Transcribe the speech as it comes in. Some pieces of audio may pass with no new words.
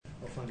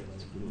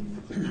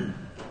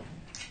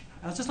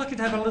I'd just like you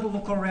to have a little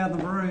look around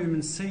the room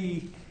and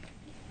see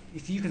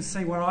if you can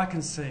see what I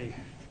can see.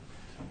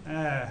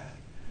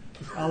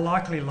 A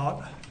likely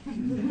lot.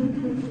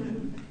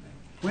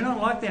 We're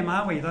not like them,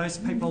 are we? Those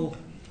people,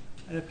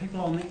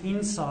 people on the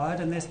inside,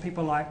 and there's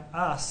people like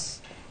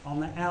us on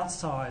the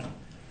outside.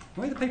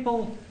 We're the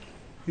people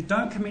who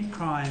don't commit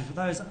crimes,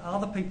 but those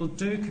other people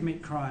do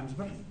commit crimes.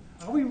 But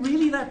are we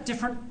really that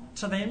different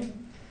to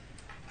them?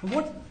 And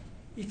what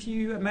if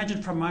you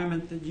imagine for a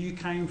moment that you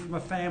came from a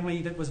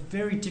family that was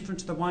very different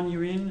to the one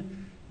you're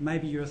in?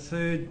 Maybe you're a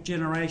third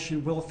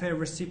generation welfare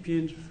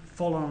recipient,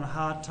 fallen on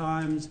hard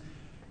times.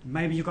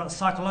 Maybe you've got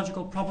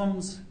psychological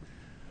problems.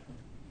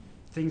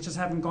 Things just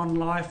haven't gone in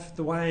life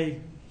the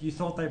way you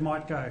thought they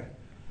might go.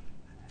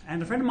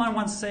 And a friend of mine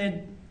once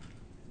said,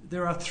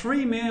 there are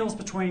 3 meals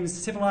between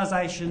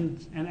civilization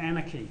and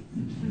anarchy.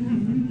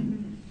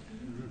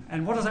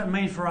 And what does that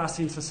mean for us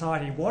in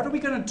society? What are we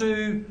going to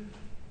do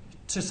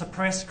to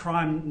suppress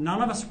crime?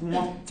 None of us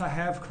want to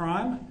have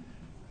crime,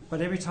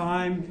 but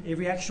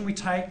every action we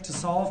take to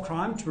solve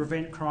crime, to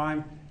prevent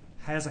crime,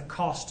 has a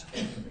cost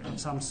of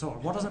some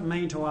sort. What does it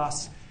mean to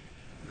us?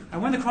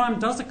 And when the crime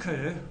does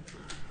occur,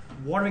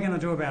 what are we going to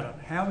do about it?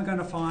 How are we going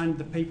to find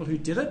the people who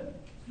did it?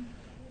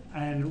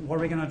 And what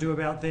are we going to do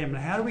about them?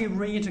 And how do we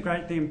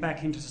reintegrate them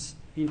back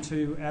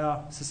into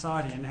our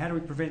society? And how do we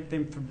prevent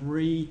them from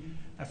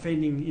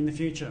re-offending in the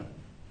future?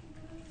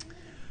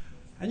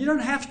 And you don't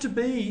have to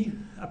be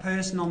a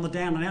person on the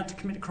down and out to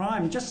commit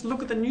crime. Just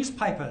look at the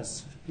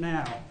newspapers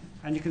now,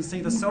 and you can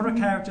see the sort of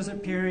characters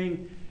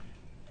appearing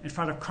in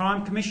front of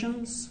crime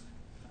commissions,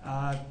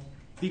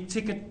 big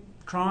ticket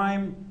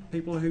crime,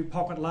 people who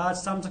pocket large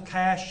sums of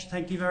cash,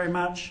 thank you very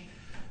much.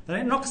 They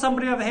didn't knock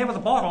somebody over the head with a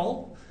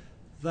bottle.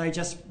 They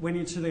just went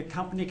into their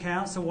company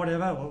accounts or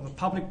whatever, or the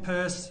public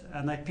purse,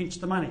 and they pinched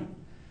the money.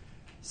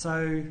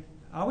 So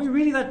are we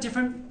really that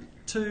different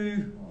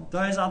to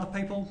those other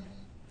people?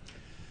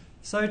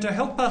 So to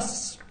help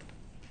us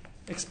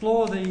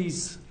explore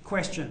these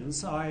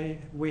questions,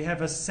 we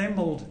have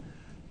assembled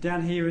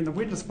down here in the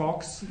witness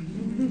box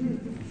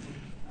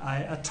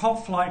a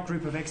top flight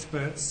group of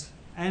experts,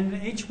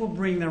 and each will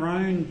bring their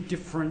own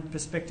different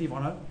perspective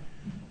on it.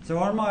 So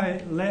on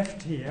my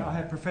left here, I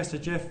have Professor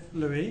Jeff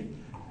Louis,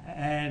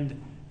 and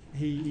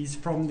he is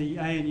from the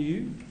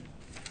ANU,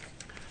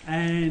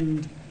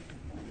 and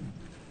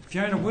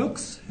Fiona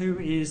Wilkes, who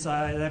is,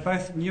 they're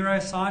both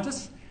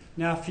neuroscientists.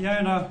 Now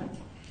Fiona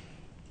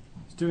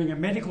is doing a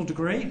medical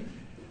degree,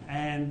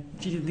 and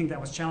she didn't think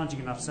that was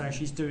challenging enough, so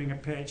she's doing a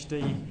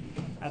PhD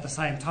at the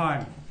same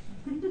time.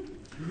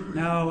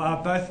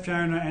 Now, both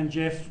Fiona and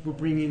Jeff will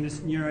bring in this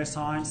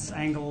neuroscience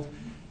angle.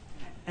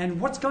 And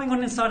what's going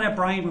on inside our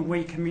brain when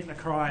we commit a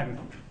crime?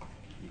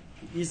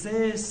 Is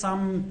there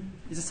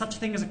such a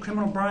thing as a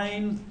criminal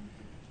brain?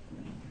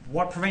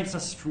 What prevents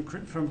us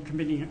from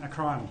committing a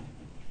crime?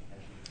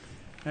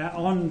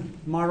 On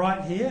my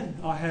right here,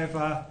 I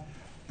have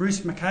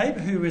Bruce McCabe,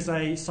 who is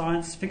a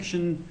science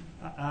fiction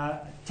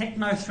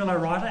techno-thriller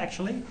writer,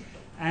 actually.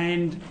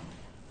 And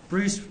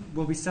Bruce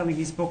will be selling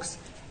his books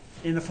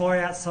in the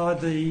foyer outside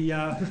the...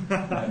 and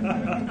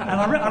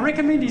I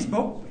recommend his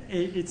book.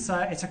 It's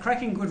a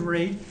cracking good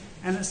read,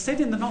 and it's set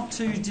in the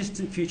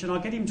not-too-distant future, and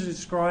I'll get him to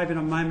describe in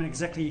a moment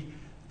exactly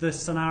the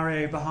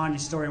scenario behind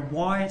his story and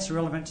why it's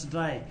relevant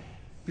today.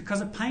 Because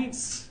it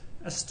paints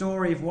a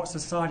story of what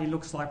society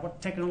looks like,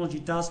 what technology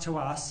does to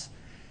us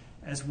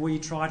as we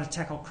try to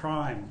tackle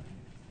crime.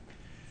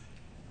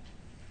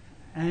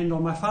 And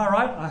on my far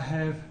right, I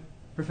have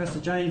Professor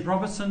James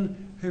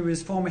Robertson, who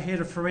is former head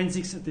of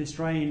forensics at the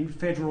Australian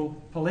Federal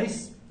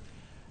Police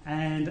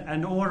and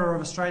an Order of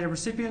Australia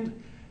recipient.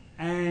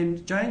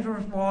 And James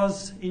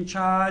was in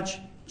charge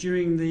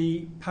during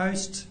the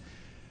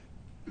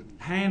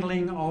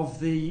post-handling of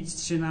the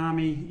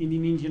tsunami in the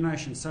Indian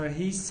Ocean. So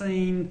he's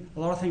seen a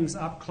lot of things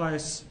up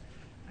close,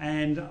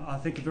 and I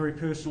think a very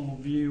personal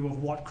view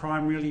of what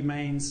crime really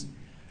means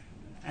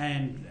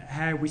and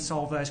how we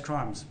solve those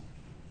crimes.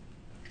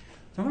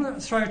 So I'm going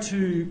to throw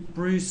to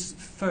Bruce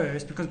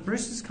first, because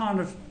Bruce has kind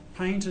of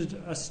painted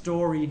a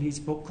story in his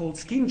book called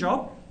Skin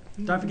Job.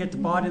 Don't forget to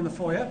buy it in the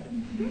foyer,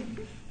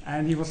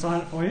 and he will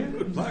sign it for you.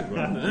 Good plug,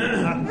 right?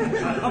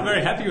 I'm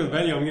very happy with the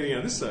value I'm getting out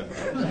of this so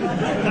far.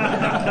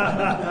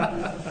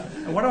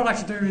 What I'd like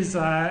to do is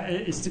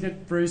to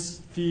get Bruce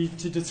for you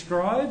to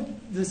describe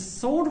the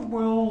sort of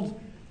world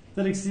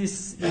that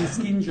exists in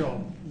Skin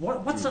Job.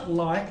 What's it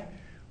like?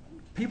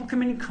 People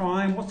committing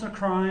crime, what sort of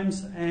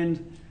crimes,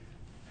 and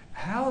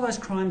how are those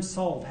crimes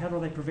solved? How are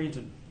they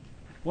prevented?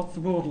 What's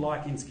the world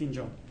like in Skin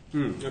Job?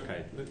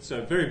 Okay,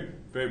 so very,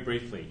 very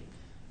briefly,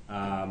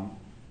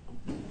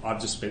 I've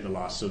just spent the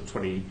last sort of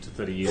 20 to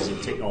 30 years in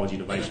technology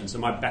innovation, so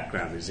my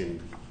background is in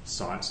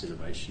science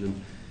innovation.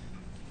 And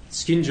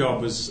Skin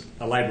Job was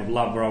a labour of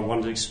love where I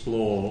wanted to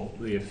explore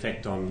the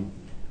effect on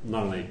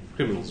not only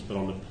criminals but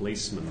on the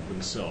policemen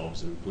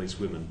themselves and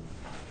policewomen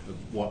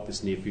of what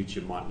this near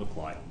future might look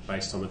like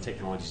based on the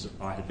technologies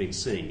that I had been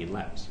seeing in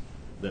labs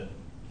that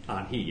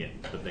aren't here yet,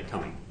 but they're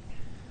coming.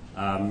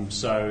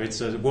 So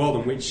it's a world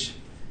in which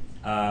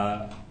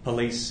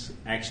police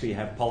actually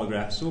have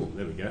polygraphs. Oh,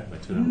 there we go. They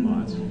turn on the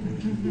lights.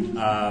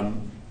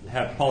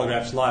 Have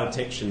polygraphs, lie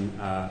detection,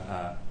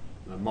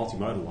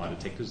 multimodal lie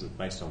detectors that are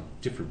based on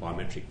different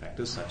biometric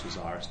factors such as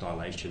iris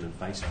dilation and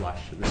face flush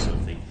and this sort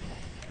of thing.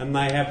 And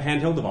they have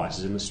handheld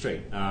devices in the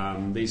street.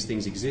 These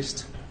things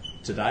exist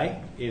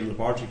today in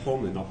laboratory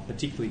form. They're not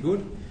particularly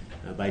good.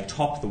 They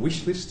top the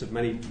wish list of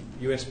many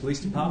US police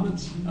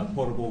departments,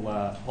 portable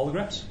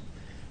holographs.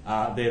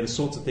 They're the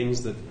sorts of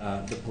things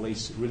that the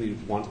police really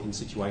want in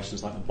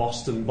situations like the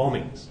Boston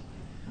bombings,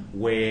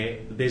 where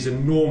there's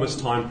enormous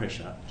time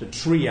pressure to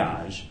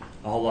triage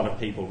a whole lot of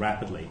people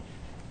rapidly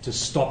to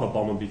stop a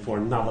bomber before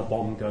another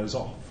bomb goes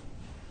off.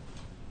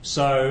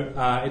 So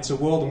it's a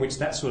world in which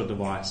that sort of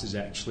device is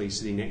actually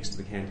sitting next to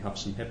the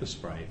handcuffs and pepper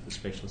spray for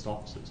specialist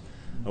officers.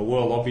 A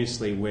world,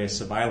 obviously, where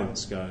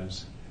surveillance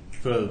goes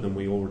further than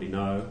we already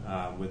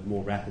know, with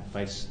more rapid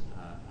face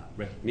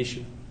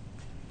recognition,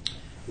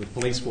 with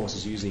police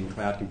forces using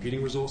cloud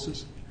computing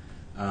resources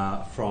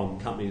from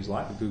companies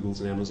like the Googles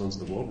and Amazons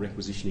of the world,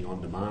 requisitioning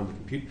on demand the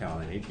compute power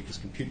they need, because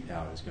compute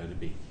power is going to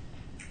be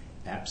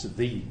perhaps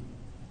the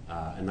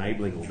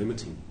enabling or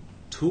limiting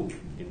tool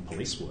in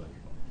police work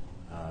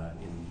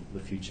in the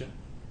future.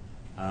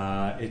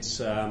 It's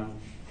a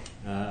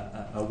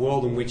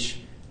world in which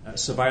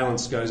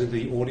surveillance goes into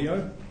the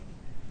audio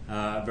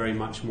very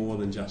much more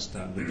than just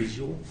the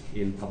visual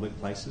in public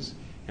places,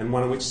 and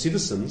one in which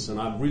citizens, and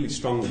I really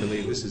strongly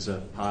believe this is a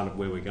part of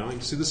where we're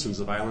going, citizen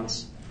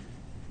surveillance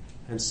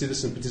and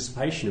citizen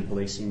participation in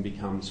policing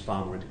becomes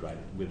far more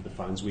integrated with the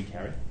phones we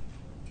carry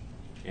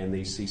and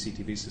these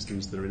CCTV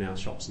systems that are in our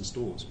shops and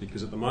stores.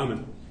 Because at the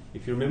moment,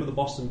 if you remember the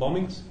Boston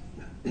bombings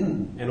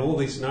and all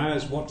these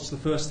scenarios, what's the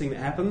first thing that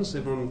happens?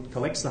 Everyone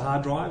collects the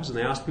hard drives and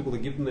they ask people to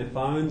give them their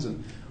phones,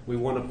 and we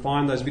want to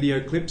find those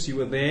video clips. You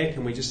were there,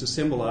 can we just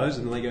assemble those?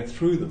 And then they go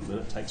through them, and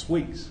it takes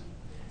weeks.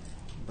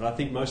 But I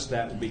think most of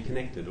that will be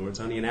connected, or it's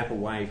only an app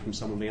away from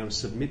someone being able to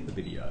submit the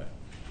video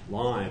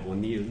live or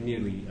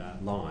nearly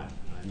live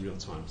in real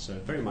time. So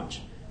very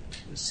much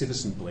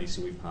citizen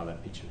policing will be part of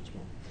that picture as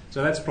well.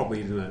 So that's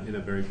probably in a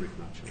very brief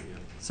nutshell, yeah.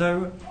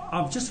 So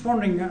I'm just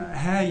wondering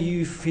how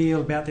you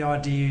feel about the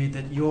idea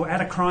that you're at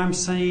a crime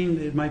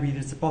scene, maybe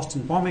there's a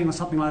Boston bombing or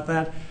something like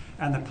that,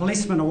 and the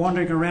policemen are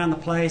wandering around the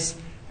place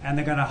and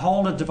they're going to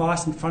hold a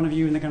device in front of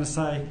you and they're going to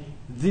say,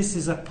 this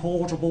is a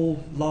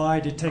portable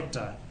lie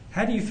detector.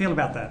 How do you feel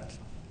about that?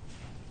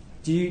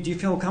 Do you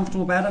feel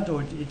comfortable about it,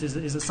 or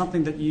is it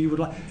something that you would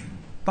like?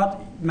 But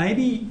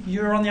maybe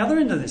you're on the other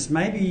end of this.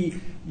 Maybe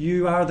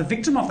you are the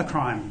victim of the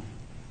crime.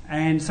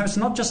 And so it's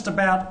not just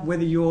about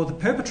whether you're the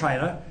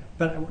perpetrator,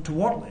 but to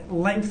what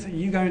length are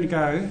you going to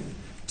go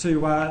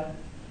to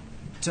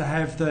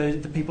have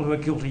the people who are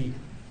guilty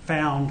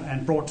found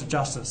and brought to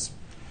justice?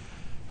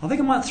 I think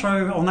I might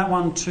throw on that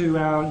one to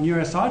our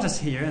neuroscientist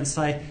here and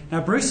say, now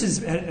Bruce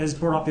has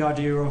brought up the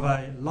idea of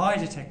a lie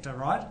detector,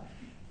 right?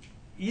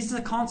 Is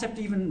the concept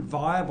even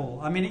viable?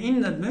 I mean,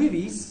 in the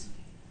movies,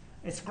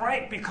 it's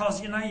great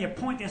because, you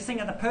point this thing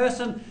at the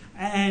person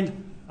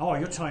and, oh,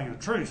 you're telling the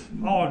truth.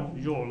 Oh,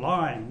 you're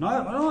lying.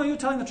 No, you're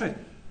telling the truth.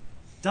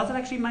 Does it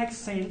actually make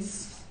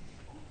sense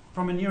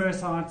from a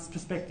neuroscience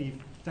perspective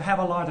to have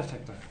a lie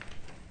detector?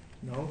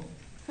 No.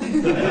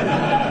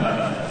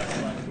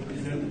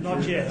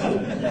 Not yet.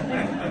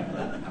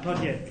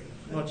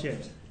 Not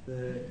yet.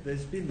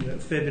 There's been a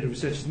fair bit of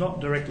research. It's not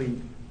directly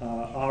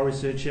our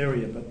research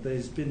area, but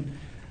there's been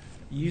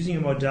using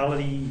a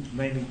modality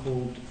mainly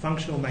called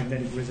functional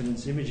magnetic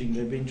resonance imaging.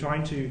 They've been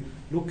trying to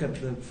look at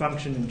the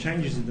function and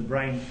changes in the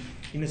brain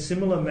in a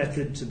similar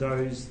method to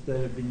those that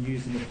have been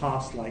used in the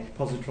past, like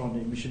positron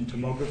emission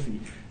tomography.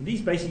 And these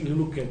basically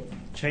look at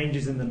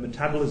changes in the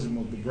metabolism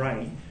of the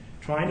brain,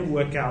 trying to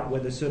work out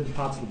whether certain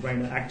parts of the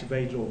brain are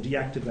activated or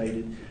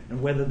deactivated,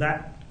 and whether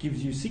that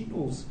gives you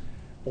signals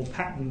or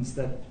patterns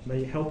that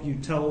may help you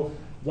tell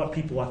what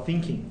people are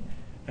thinking.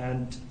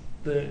 And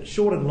the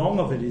short and long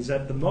of it is,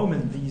 at the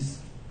moment, these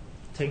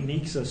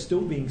techniques are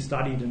still being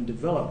studied and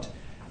developed,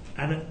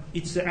 and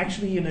it's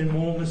actually an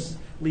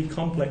enormously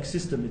complex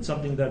system. It's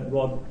something that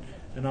Rod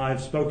and I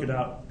have spoken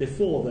about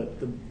before, that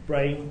the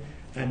brain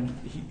and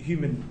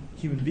human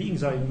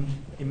beings are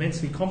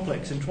immensely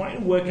complex, and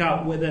trying to work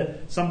out whether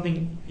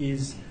something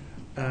is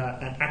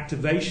an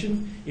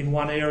activation in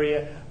one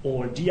area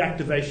or a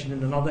deactivation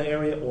in another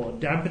area or a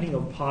dampening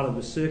of part of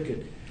a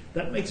circuit,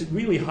 that makes it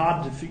really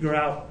hard to figure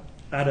out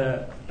at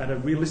a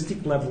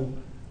realistic level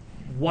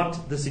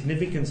what the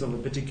significance of a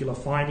particular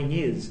finding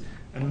is.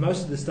 And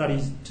most of the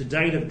studies to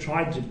date have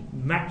tried to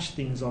match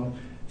things on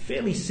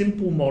fairly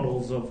simple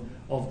models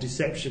of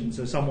deception.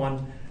 So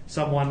someone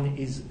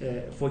is,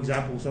 for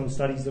example, some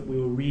studies that we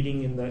were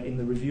reading in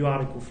the review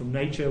article from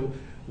Nature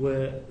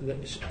were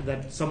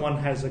that someone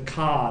has a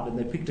card and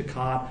they picked a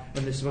card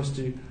and they're supposed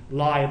to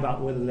lie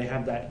about whether they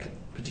have that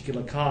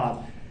particular card.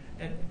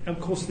 And of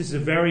course, this is a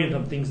variant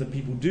of things that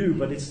people do,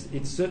 but it's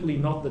certainly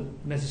not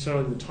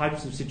necessarily the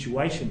types of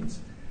situations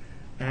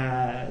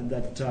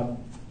that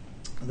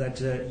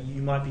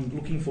you might be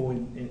looking for.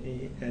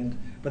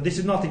 But this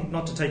is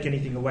not to take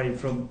anything away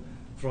from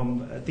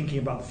thinking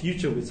about the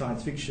future with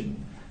science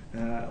fiction.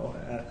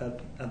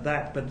 at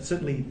that. But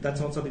certainly that's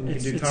not something we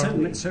can do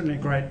currently. It's certainly a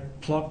great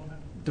plot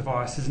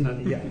device, isn't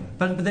it? Yeah.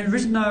 But there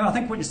is no, I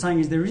think what you're saying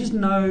is there is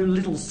no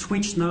little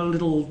switch, no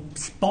little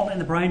spot in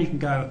the brain you can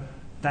go,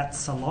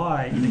 that's a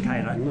lie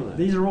indicator.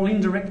 These are all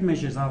indirect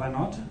measures, are they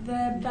not?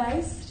 They're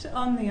based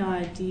on the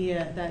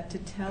idea that to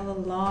tell a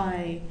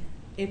lie,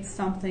 it's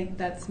something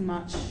that's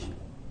much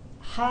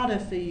harder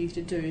for you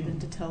to do than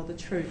to tell the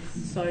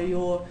truth. So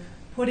you're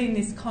putting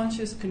this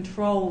conscious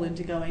control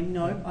into going,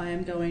 nope, I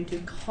am going to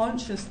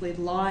consciously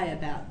lie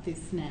about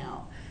this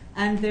now.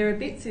 And there are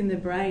bits in the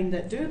brain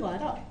that do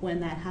light up when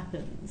that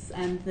happens.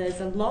 And there's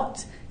a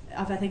lot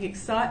of, I think,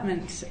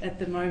 excitement at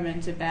the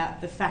moment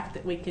about the fact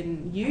that we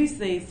can use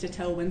these to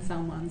tell when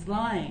someone's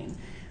lying.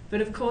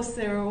 But of course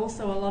there are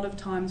also a lot of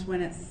times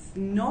when it's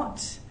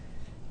not,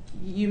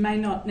 you may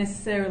not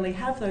necessarily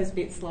have those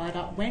bits light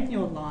up when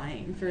you're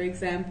lying. For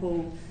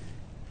example,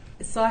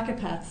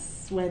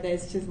 psychopaths, where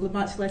there's just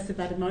much less of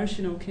that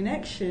emotional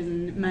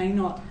connection, may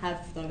not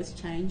have those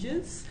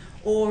changes.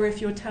 Or if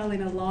you're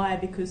telling a lie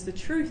because the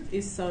truth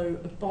is so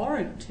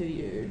abhorrent to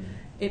you,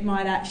 it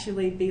might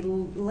actually be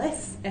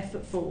less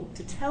effortful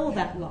to tell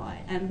that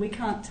lie, and we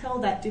can't tell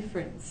that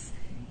difference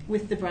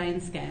with the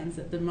brain scans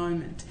at the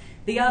moment.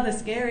 The other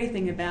scary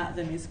thing about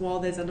them is while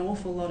there's an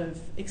awful lot of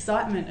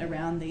excitement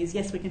around these,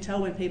 yes, we can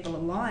tell when people are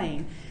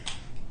lying,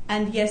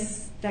 and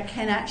yes, that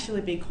can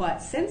actually be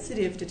quite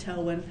sensitive to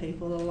tell when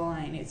people are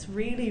lying. It's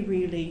really,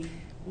 really,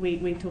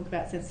 we talk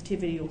about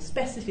sensitivity or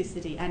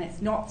specificity, and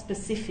it's not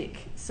specific.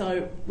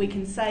 So we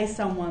can say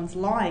someone's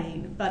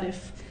lying, but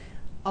if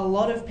a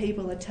lot of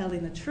people are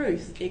telling the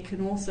truth, it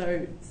can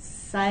also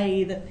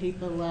say that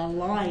people are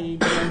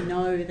lying and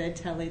know they're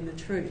telling the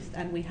truth,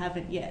 and we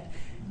haven't yet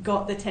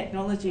got the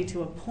technology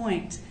to a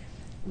point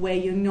where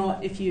you're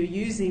not, if you're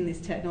using this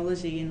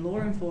technology in law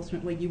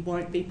enforcement, where you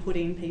won't be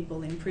putting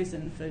people in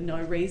prison for no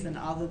reason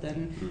other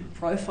than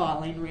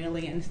profiling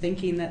really and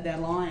thinking that they're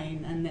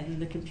lying, and then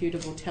the computer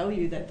will tell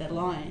you that they're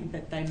lying,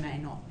 but they may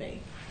not be.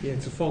 Yeah,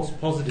 it's a false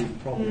positive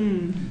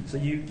problem. So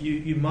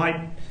you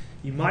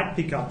might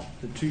pick up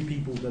the two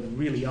people that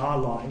really are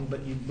lying,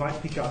 but you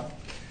might pick up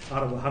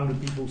out of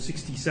 100 people,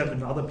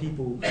 67 other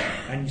people,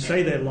 and you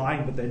say they're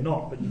lying, but they're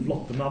not, but you've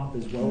locked them up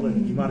as well,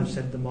 and you might have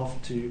sent them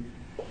off to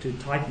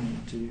Titan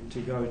to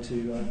go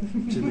to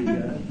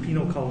the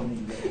penal colony.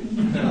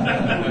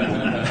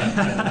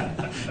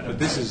 But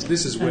this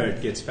is where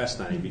it gets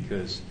fascinating,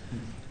 because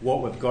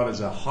what we've got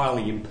is a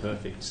highly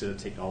imperfect set of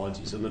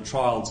technologies, and the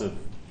trials of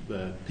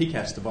the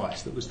PCAS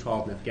device that was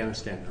trialled in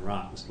Afghanistan and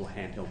Iraq, this little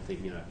handheld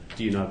thing,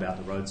 do you know about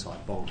the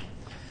roadside bomb?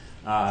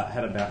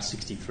 Had about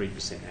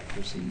 63%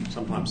 accuracy,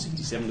 sometimes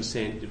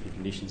 67%, different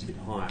conditions a bit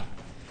higher,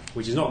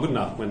 which is not good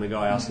enough when the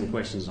guy asking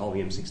questions is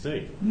holding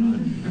M16.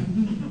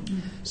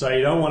 Right? So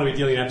you don't want to be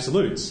dealing in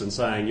absolutes and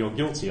saying you're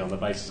guilty on the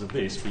basis of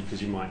this,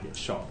 because you might get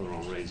shot for the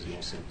wrong reason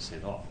or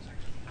sent off.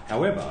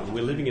 However,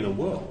 we're living in a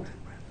world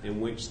in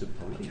which the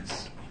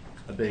police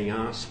are being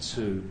asked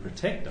to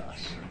protect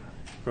us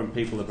from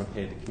people that are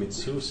prepared to commit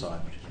suicide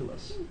to kill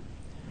us.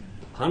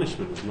 The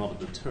punishment is not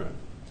a deterrent.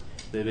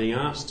 They're being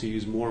asked to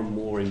use more and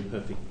more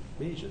imperfect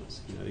measures,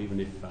 even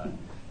if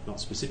not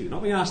specific. They're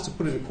not being asked to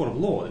put it in a court of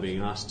law. They're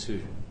being asked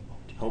to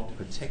help to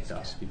protect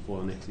us before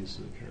the next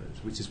incident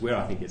occurs, which is where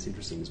I think it's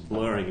interesting. It's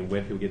blurring, and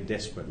where people get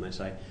desperate and they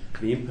say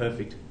the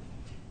imperfect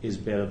is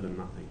better than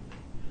nothing.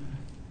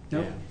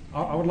 Now,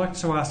 I would like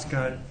to ask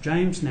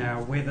James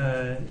now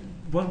whether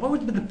what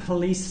would be the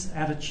police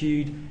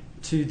attitude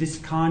to this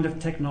kind of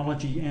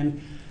technology.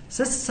 And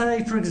let's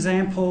say, for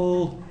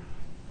example,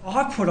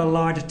 I put a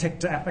lie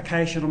detector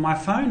application on my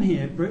phone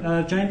here.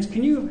 James,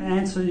 can you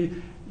answer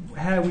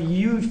how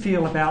you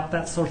feel about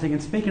that sort of thing?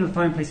 And speak on the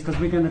phone, please, because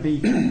we're going to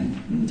be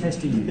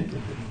testing you.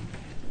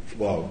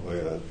 Well,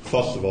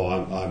 first of all,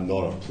 I'm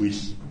not a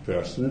police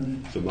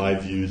person, so my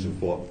views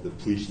of what the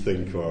police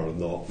think or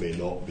not may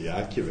not be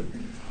accurate.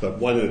 But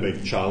one of the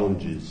big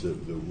challenges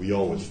that we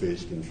always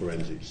faced in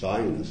forensic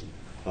science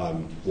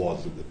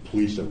was that the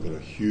police have got a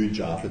huge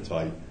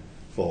appetite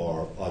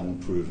for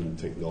unproven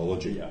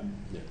technology. Yeah.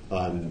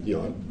 And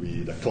we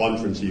had a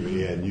conference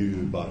here at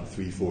ANU about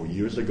 3-4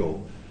 years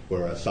ago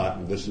where I sat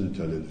and listened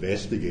to an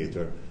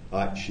investigator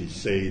actually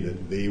say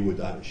that they would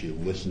actually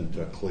listen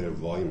to a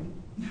clairvoyant.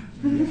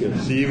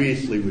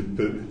 Seriously would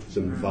put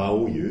some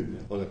value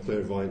on a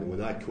clairvoyant. And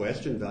when I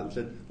questioned that and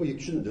said, well, you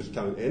shouldn't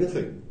discount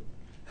anything.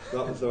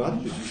 That was their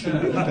attitude. You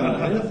shouldn't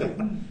discount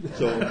anything.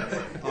 So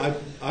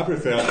I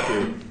prefer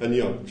to,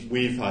 and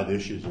we've had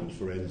issues in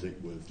forensic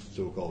with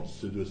so-called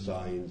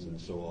pseudoscience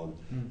and so on.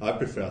 I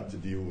prefer to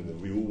deal with the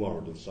real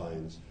world of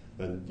science.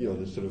 And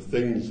the sort of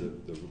things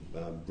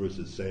that Bruce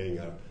is saying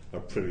are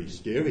pretty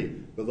scary,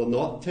 but they're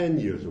not 10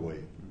 years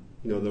away.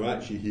 They're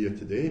actually here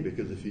today,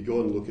 because if you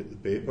go and look at the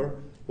paper,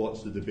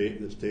 what's the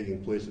debate that's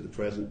taking place at the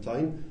present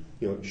time?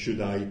 Should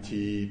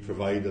IT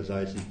providers,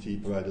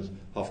 ICT providers,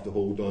 have to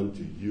hold on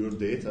to your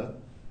data,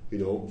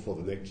 for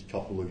the next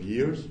couple of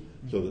years,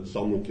 so that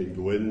someone can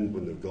go in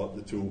when they've got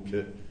the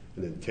toolkit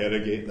and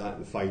interrogate that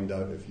and find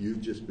out if you've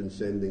just been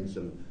sending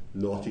some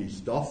naughty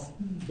stuff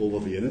over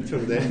the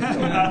internet.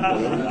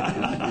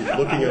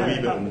 looking a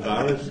wee bit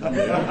embarrassed.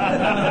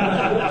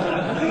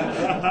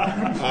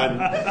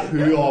 And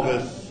who of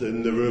us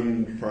in the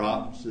room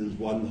perhaps is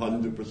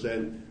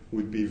 100%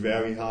 would be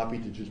very happy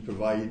to just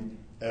provide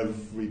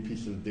every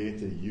piece of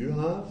data you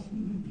have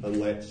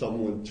and let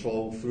someone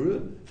trawl through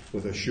it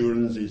with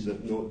assurances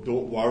that no,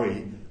 don't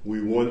worry,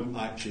 we won't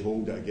actually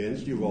hold it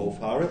against you, Rolf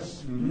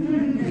Harris.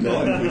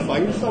 If we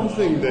find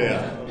something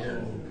there.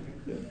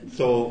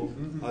 So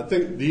I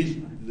think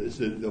it's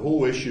the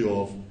whole issue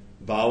of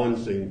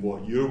balancing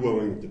what you're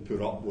willing to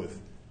put up with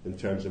in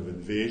terms of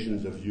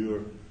invasions of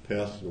your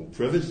personal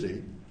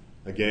privacy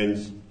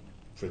against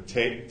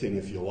protecting,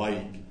 if you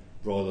like,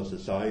 broader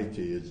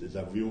society is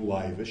a real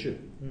live issue.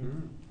 Mm-hmm.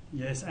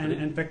 Yes,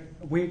 and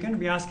we're going to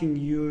be asking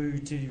you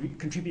to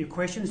contribute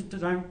questions.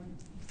 Don't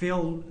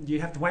feel you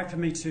have to wait for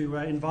me to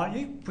invite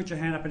you. Put your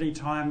hand up at any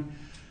time.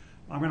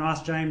 I'm going to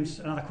ask James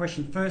another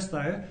question first,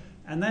 though,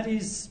 and that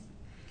is,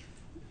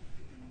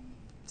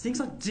 things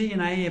like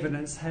DNA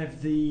evidence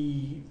have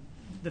the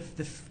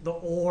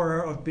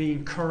aura of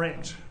being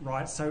correct,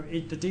 right? So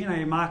the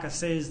DNA marker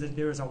says that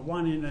there's a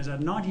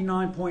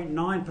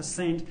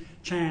 99.9%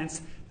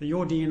 chance that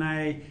your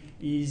DNA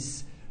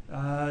is,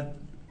 the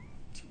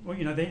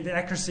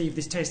accuracy of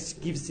this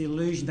test gives the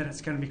illusion that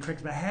it's going to be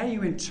correct. But how do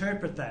you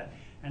interpret that?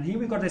 And here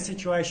we've got a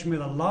situation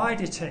with a lie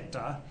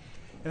detector.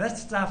 If that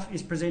stuff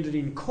is presented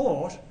in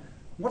court,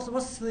 what's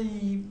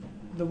the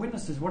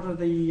witnesses? What are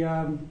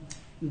the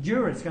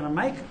jurors going to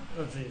make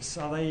of this?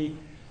 How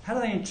do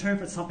they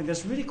interpret something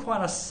that's really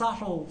quite a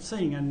subtle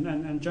thing?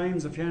 And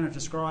James and Fiona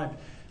described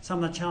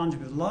some of the challenges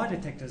with lie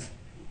detectors.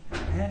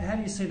 How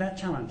do you see that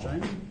challenge,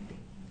 James?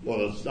 Well,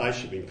 there's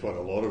actually been quite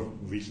a lot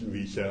of recent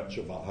research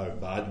about how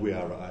bad we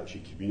are at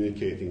actually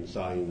communicating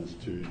science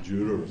to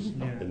jurors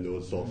in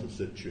those sorts of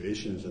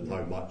situations and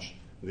how much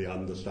they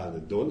understand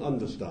and don't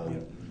understand.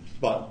 Yeah.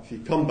 But if you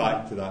come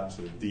back to that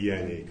sort of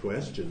DNA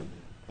question,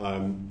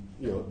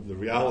 the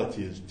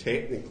reality is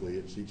technically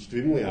it's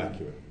extremely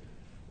accurate.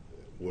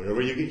 Wherever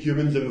you get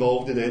humans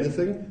involved in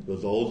anything,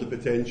 there's always the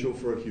potential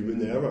for a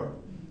human error.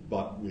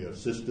 But we have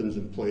systems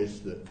in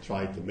place that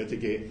try to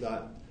mitigate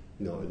that,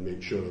 and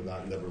make sure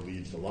that never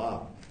leaves the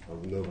lab. I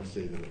will never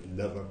say that it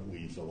never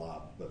leaves the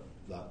lab, but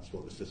that's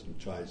what the system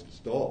tries to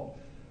stop.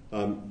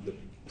 The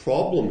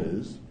problem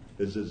is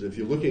if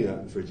you're looking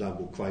at, for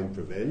example, crime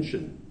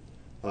prevention,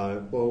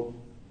 it would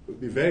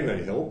be very,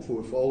 very helpful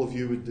if all of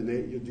you would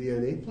donate your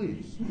DNA,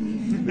 please.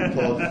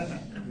 Because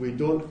we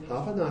don't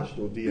have a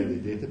national DNA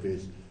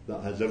database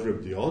that has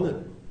everybody on it.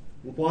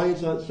 Why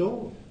is that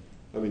so?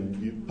 I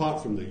mean,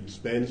 apart from the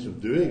expense of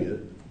doing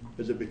it,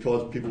 is it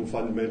because people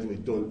fundamentally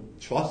don't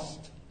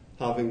trust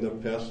having their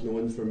personal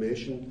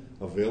information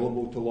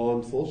available to law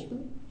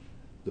enforcement?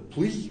 The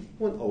police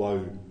won't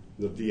allow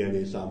their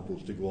DNA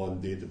samples to go on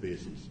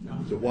databases.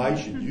 So why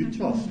should you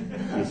trust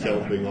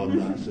yourself being on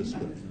that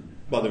system?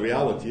 But the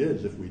reality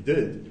is, if we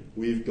did,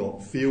 we've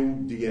got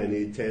field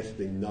DNA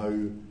testing now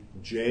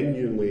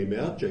genuinely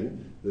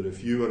emerging that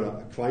if you are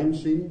at a crime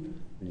scene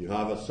and you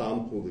have a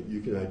sample that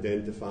you can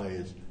identify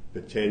as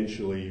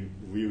potentially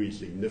really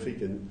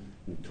significant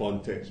in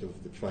context of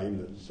the crime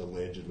that's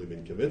allegedly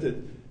been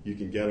committed, you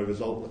can get a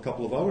result in a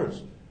couple of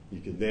hours.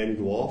 You can then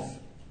go off,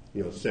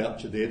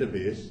 search a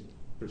database,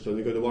 but it's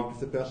only going to work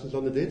if the person's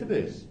on the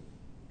database.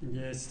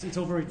 Yes, it's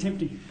all very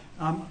tempting.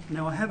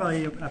 Now I have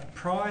a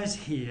prize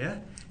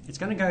here. It's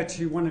going to go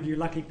to one of you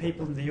lucky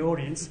people in the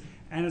audience,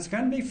 and it's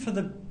going to be for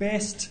the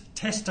best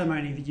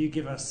testimony that you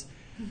give us.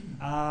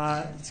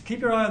 So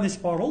keep your eye on this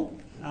bottle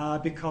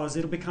because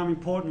it'll become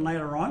important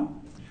later on.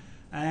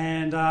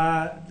 And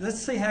let's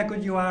see how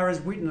good you are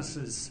as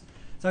witnesses.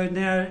 So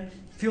now,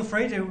 feel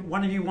free to,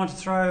 one of you want to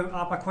throw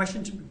up a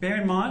question. Bear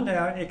in mind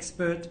our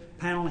expert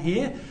panel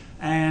here.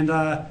 And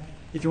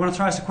if you want to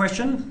throw us a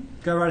question,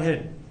 go right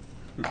ahead.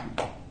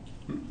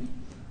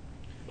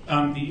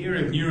 The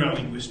area of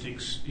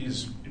neurolinguistics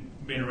has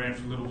been around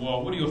for a little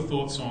while. What are your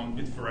thoughts on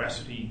its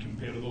veracity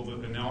compared with all the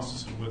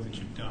analysis and work that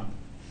you've done?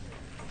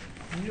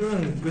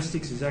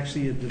 Neurolinguistics is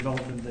actually a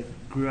development that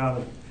grew out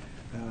of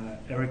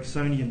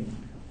Ericksonian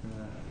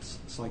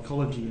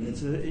psychology, and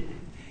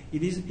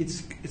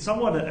it's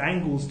somewhat at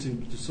angles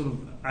to sort of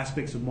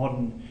aspects of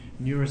modern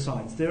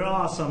neuroscience. There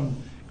are some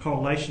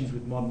correlations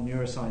with modern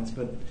neuroscience,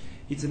 but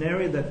it's an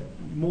area that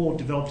more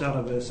developed out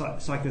of a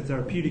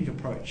psychotherapeutic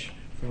approach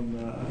from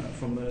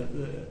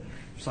the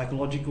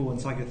psychological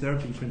and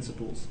psychotherapy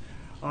principles.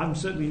 I'm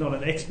certainly not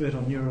an expert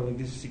on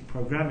neurolinguistic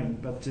programming,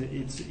 but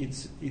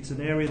it's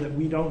an area that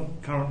we don't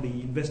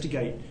currently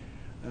investigate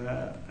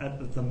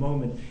at the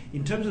moment.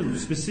 In terms of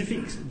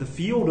specifics, the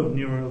field of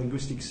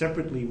neurolinguistics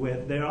separately, where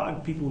there are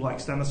people like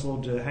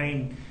Stanislaw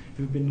Dehaene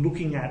who've been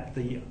looking at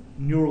the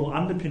neural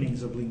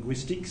underpinnings of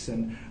linguistics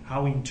and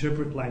how we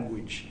interpret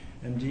language.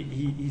 And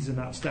he's an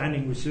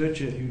outstanding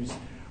researcher who's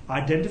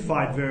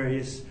identified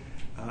various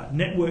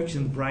networks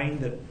in the brain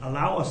that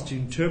allow us to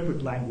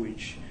interpret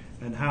language,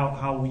 and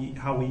how we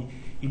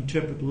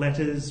interpret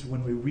letters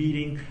when we're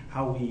reading,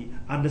 how we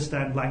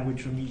understand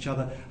language from each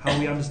other, how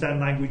we understand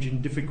language in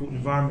difficult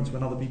environments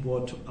when other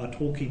people are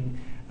talking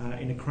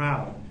in a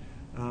crowd.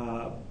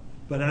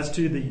 But as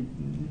to the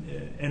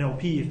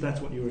NLP, if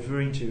that's what you're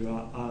referring to,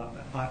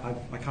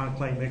 I can't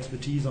claim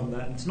expertise on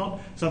that. It's not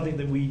something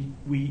that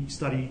we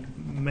study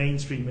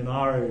mainstream in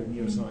our area of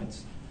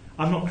neuroscience.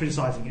 I'm not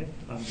criticising it.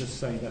 I'm just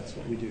saying that's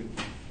what we do.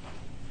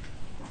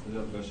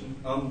 Another question.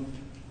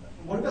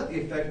 What about the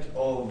effect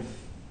of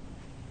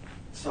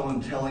someone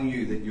telling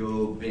you that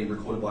you're being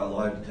recorded by a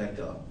lie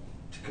detector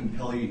to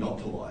compel you not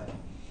to lie?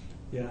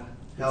 Yeah.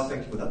 How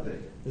effective would that be?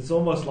 It's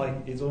almost like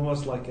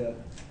a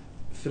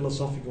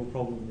philosophical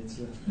problem. It's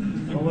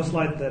almost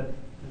like that.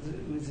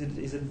 Is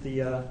it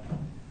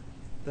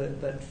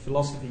that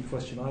philosophy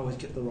question? I always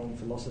get the wrong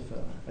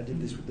philosopher. I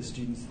did this with the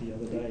students the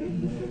other day.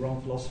 The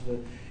wrong philosopher.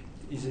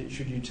 Is it?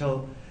 Should you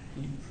tell?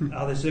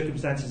 Are there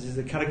circumstances? Is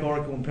it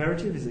categorical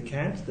imperative? Is it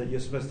Kant that you're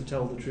supposed to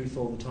tell the truth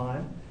all the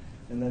time?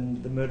 And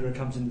then the murderer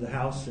comes into the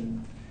house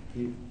and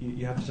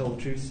you have to tell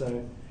the truth,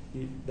 so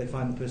they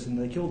find the person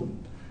and they kill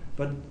them.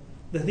 But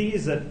the thing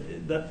is that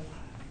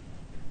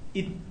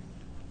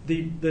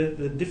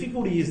the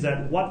difficulty is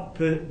that what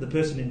the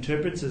person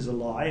interprets as a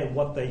lie and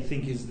what they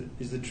think is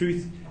the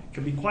truth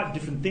can be quite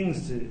different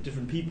things to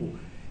different people.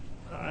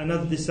 I know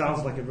that this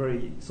sounds like a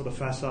very sort of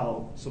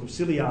facile, sort of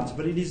silly answer,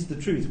 but it is the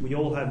truth. We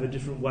all have a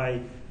different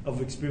way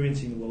of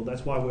experiencing the world.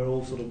 That's why we're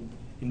all sort of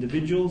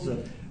individuals.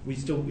 We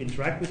still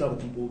interact with other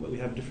people, but we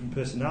have different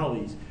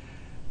personalities.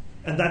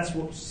 And that's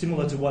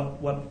similar to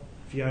what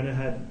Fiona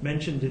had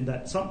mentioned, in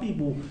that some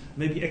people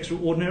may be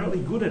extraordinarily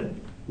good at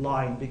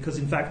lying because,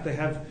 in fact, they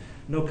have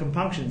no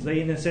compunctions.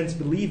 They, in a sense,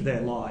 believe their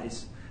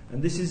lies.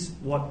 And this is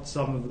what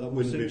some of the That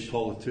wouldn't research... be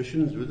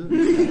politicians, would it?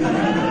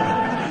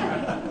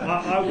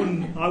 I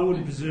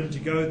wouldn't presume to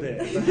go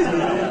there.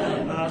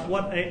 But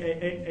what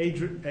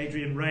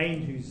Adrian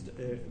Raine, who's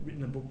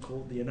written a book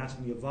called The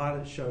Anatomy of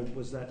Violence, showed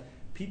was that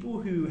people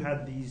who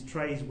had these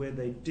traits where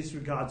they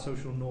disregard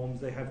social norms,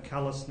 they have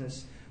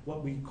callousness,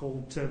 what we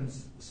call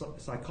terms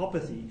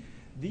psychopathy,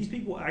 these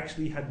people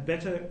actually had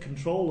better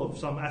control of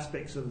some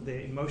aspects of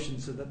their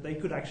emotions so that they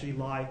could actually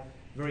lie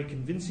very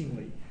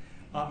convincingly.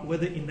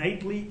 Whether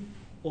innately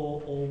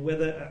or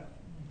whether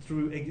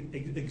through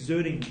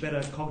exerting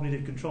better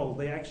cognitive control,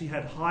 they actually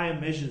had higher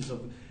measures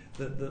of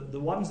the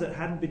ones that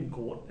hadn't been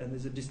caught, and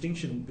there's a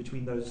distinction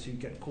between those who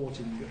get caught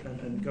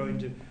and go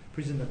into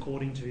prison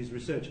according to his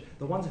research.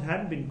 The ones that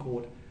hadn't been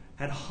caught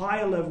had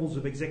higher levels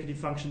of executive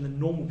function than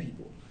normal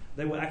people.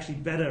 They were actually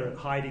better at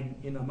hiding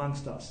in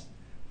amongst us.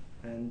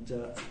 And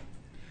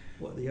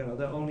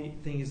the only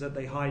thing is that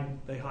they hide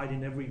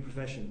in every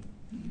profession.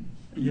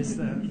 Yes,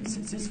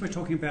 since we're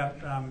talking about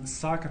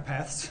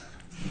psychopaths,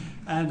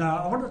 and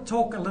I want to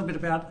talk a little bit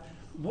about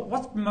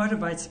what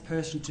motivates a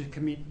person to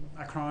commit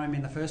a crime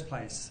in the first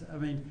place. I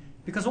mean,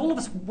 because all of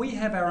us, we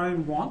have our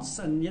own wants,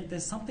 and yet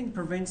there's something that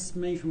prevents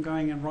me from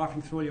going and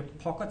rifling through all your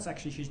pockets.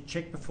 Actually, you should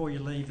check before you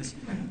leave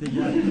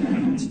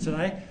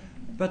today.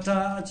 But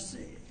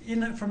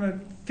from a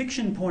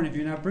fiction point of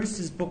view, now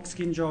Bruce's book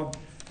Skin Job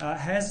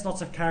has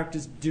lots of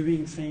characters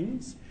doing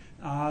things.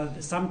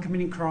 Some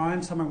committing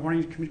crimes, some are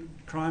wanting to commit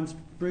crimes.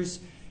 Bruce,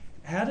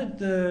 how did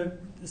the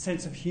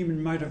sense of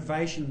human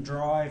motivation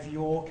drive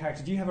your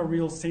character? Do you have a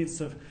real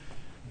sense of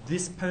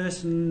this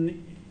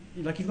person?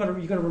 Like you've got a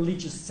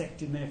religious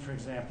sect in there, for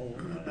example.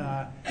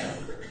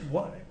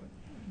 What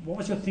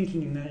was your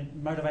thinking in there,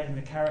 motivating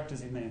the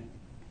characters in there?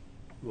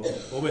 Well,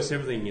 almost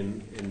everything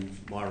in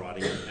my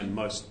writing, and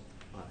most,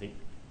 I think,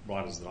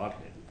 writers that I've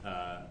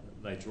met,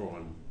 they draw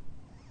on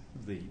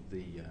the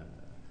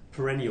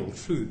perennial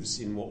truths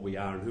in what we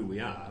are and who we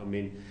are. I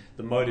mean,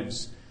 the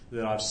motives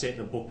that I've set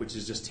in a book which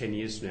is just 10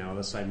 years from now are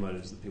the same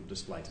motives that people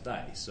display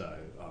today. So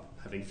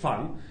having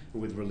fun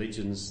with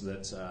religions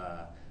that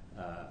are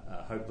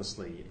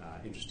hopelessly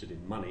interested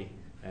in money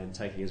and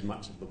taking as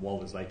much of the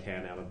wallet as they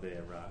can out of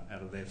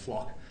their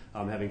flock.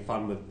 Having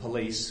fun with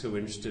police who are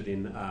interested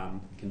in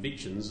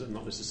convictions and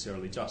not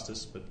necessarily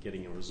justice, but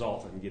getting a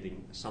result and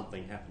getting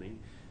something happening.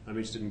 I'm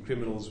interested in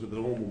criminals with the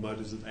normal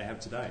motives that they have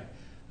today.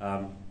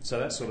 So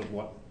that's sort of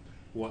what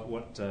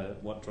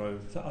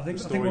drove. So I think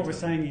what we're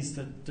saying is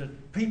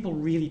that people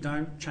really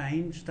don't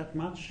change that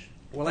much.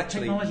 Well,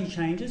 actually, technology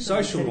changes.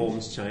 Social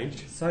norms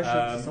change.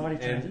 Society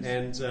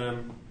changes.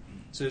 And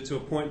to a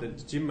point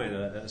that Jim made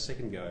a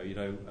second ago,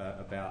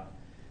 about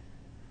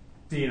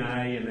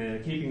DNA and they're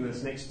keeping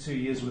this next 2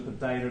 years worth of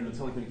data in the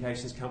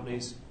telecommunications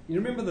companies. You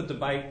remember the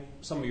debate?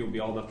 Some of you will be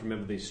old enough to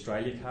remember the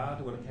Australia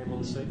card when it came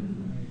on the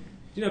scene.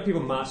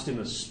 People marched in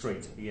the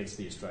street against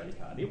the Australia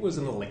card. It was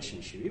an election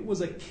issue. It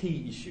was a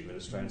key issue in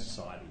Australian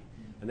society.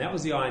 And that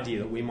was the idea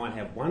that we might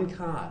have one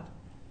card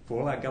for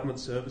all our government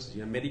services,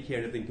 Medicare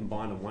and everything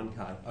combined on one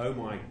card. Oh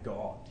my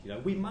God.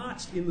 We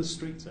marched in the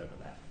streets over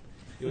that.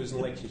 It was an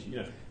election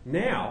issue.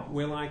 Now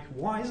we're like,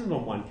 why isn't it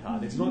on one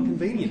card? It's not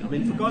convenient. I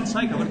mean, for God's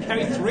sake, I'm going to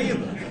carry 3 of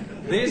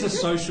them. There's a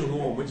social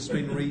norm which has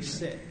been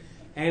reset.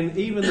 And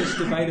even this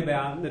debate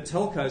about the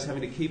telcos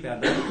having to keep our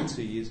data for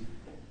 2 years,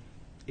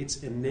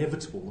 it's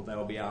inevitable that they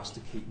will be asked to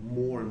keep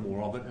more and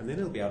more of it, and then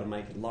they'll be able to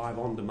make it live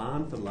on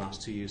demand for the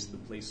last 2 years of the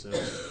police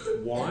service.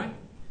 Why?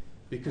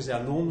 because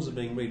our norms are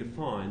being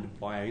redefined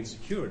by our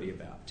insecurity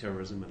about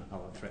terrorism and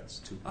other threats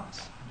to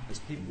us. As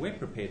people, we're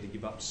prepared to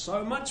give up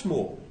so much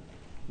more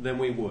than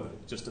we were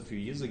just a few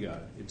years ago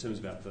in terms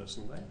of our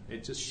personal value.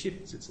 It just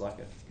shifts. It's like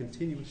a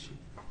continuous shift.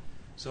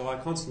 So I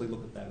constantly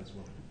look at that as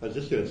well. I was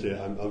just going to say,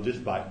 I'm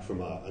just back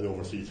from an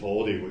overseas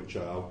holiday, which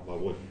I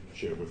won't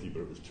share with you,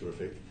 but it was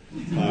terrific.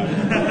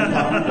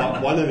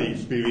 One of the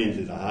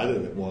experiences I had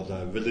in it was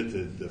I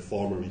visited the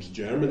former East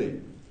Germany,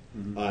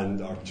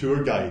 and our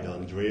tour guide,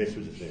 Andreas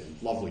was his name,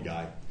 lovely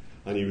guy,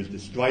 and he was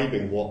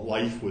describing what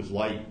life was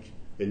like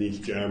in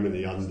East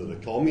Germany under the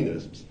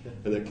communists,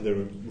 and it kind of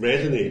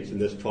resonates in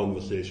this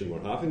conversation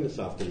we're having this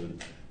afternoon,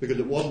 because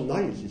it wasn't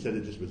nice. He said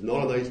it just was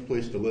not a nice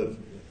place to live.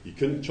 You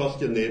couldn't trust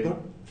your neighbour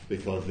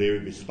because they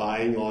would be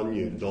spying on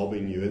you and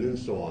dobbing you in and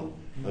so on.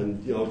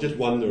 And I just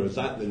wonder, is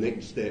that the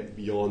next step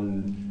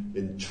beyond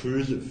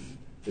intrusive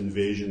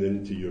invasion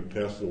into your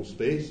personal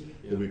space?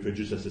 That we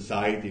produce a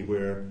society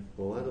where,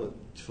 well, I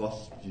don't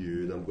trust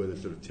you, and I'm going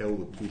to sort of tell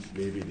the police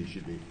maybe they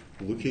should be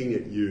looking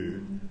at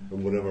you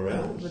and whatever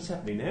else. What's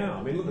happening now?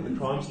 I mean, look at the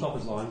Crime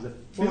Stoppers lines. They're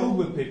filled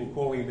with people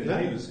calling their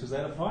neighbours because they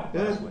had a fight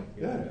last week.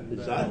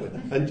 Exactly.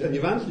 And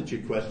you've answered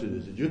your question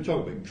is that you're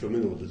talking about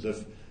criminals as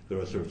if they're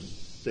a sort of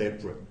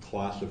separate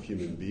class of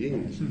human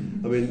beings.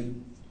 I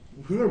mean,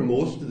 who are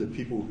most of the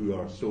people who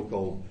are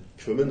so-called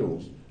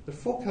criminals? They're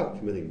folk out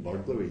committing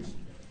burglaries,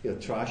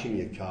 trashing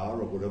your car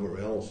or whatever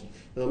else.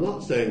 And I'm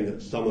not saying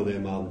that some of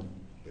them aren't,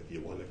 if you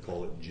want to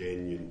call it,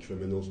 genuine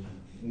criminals.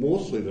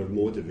 Mostly their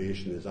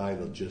motivation is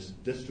either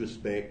just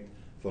disrespect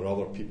for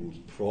other people's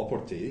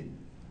property,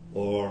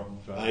 or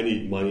I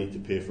need money to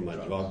pay for my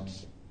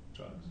drugs.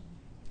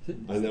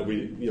 And then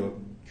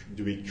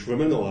do we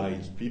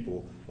criminalise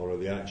people, or are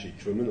they actually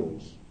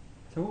criminals?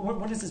 So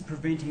what is this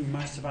preventing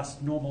most of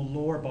us normal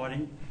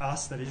law-abiding,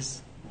 us that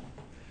is?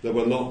 That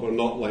we're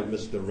not like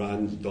Mr.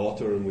 Rand's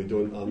daughter, and we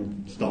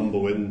don't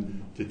stumble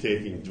in to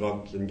taking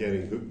drugs and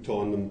getting hooked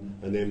on them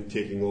and then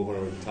taking over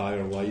our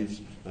entire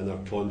lives and our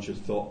conscious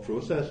thought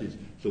processes,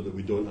 so that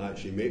we don't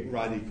actually make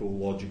radical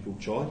logical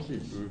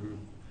choices.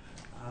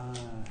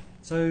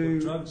 So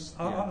drugs,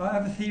 I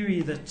have a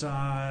theory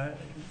that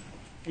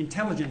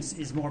intelligence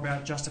is more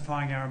about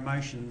justifying our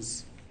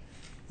emotions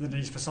than it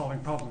is for solving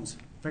problems.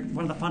 In fact,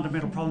 one of the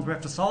fundamental problems we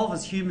have to solve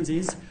as humans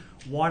is,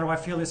 why do I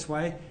feel this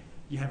way?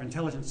 You have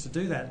intelligence to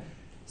do that.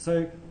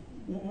 So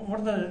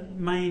what are the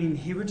main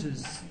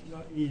inhibitors?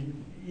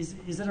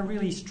 Is it a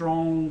really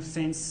strong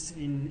sense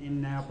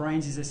in our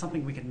brains? Is there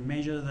something we can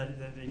measure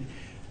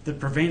that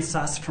prevents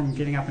us from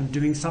getting up and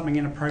doing something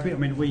inappropriate? I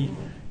mean, we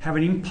have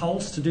an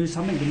impulse to do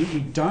something, but we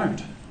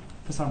don't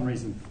for some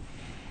reason.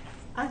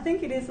 I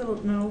think it is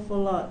an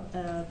awful lot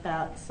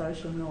about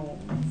social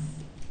norms.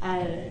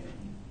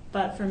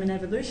 But from an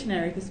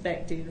evolutionary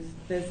perspective,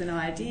 there's an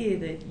idea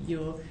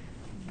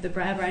that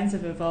our brains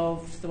have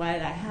evolved the way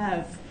they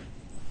have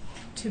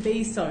to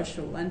be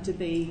social and to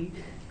be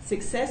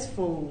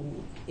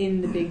successful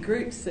in the big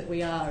groups that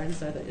we are, and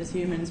so that as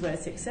humans we're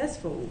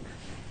successful.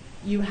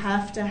 You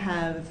have to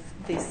have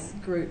this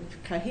group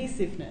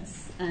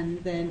cohesiveness,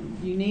 and then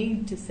you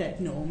need to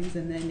set norms,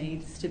 and there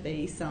needs to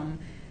be some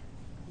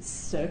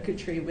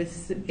circuitry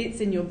with bits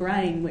in your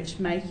brain which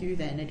make you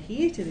then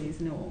adhere to these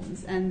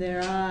norms. And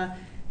there are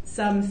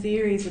some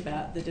theories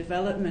about the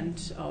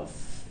development of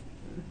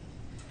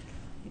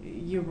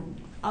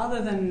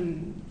other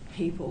than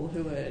people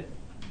who are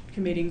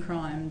committing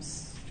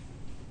crimes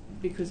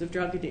because of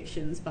drug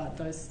addictions, but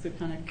the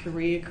kind of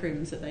career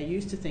crims that they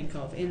used to think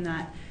of, in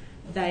that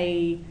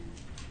they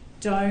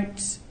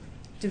don't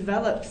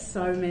develop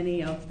so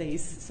many of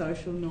these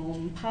social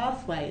norm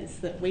pathways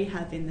that we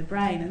have in the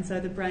brain, and so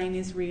the brain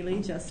is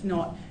really just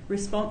not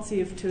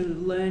responsive to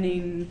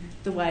learning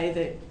the way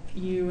that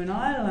you and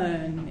I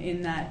learn,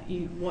 in that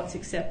what's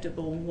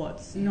acceptable,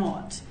 what's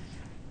not.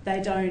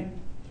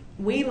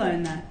 We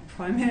learn that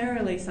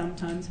primarily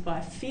sometimes by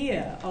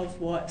fear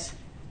of what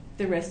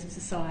the rest of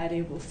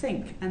society will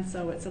think, and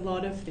so it's a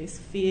lot of this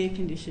fear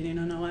conditioning.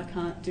 I know I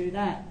can't do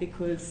that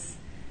because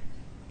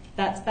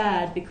that's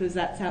bad, because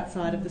that's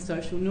outside of the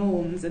social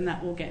norms, and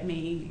that will get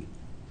me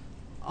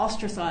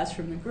ostracised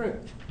from the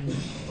group.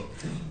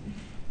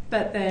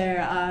 But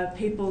there are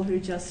people who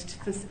just,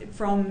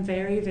 from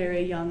very,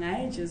 very young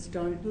ages,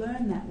 don't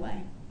learn that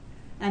way.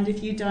 And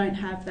if you don't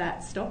have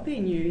that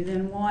stopping you,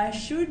 then why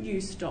should you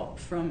stop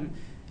from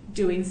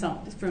doing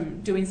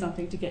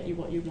something to get you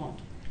what you want?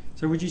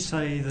 So would you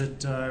say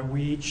that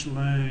we each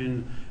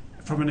learn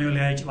from an early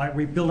age, like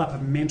we build up a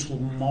mental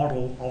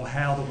model of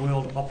how the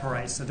world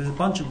operates? So there's a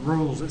bunch of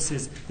rules that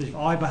says that if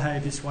I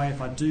behave this way, if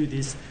I do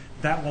this,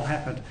 that will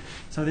happen.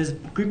 So there's a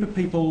group of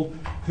people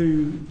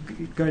who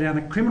go down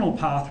the criminal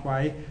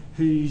pathway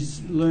who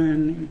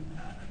learn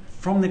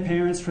from their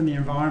parents, from the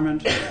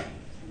environment,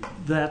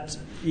 that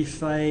if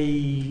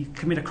they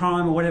commit a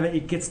crime or whatever,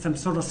 it gets them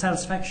sort of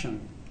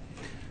satisfaction.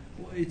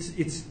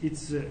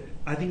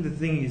 I think the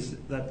thing is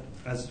that,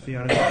 as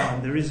Fiona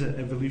said, there is an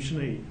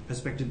evolutionary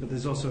perspective, but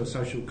there's also a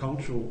social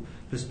cultural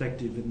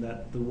perspective, in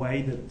that the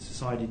way that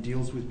society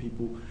deals with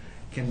people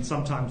can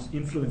sometimes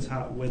influence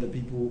whether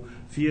people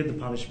fear the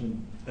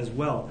punishment as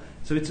well.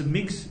 So it's a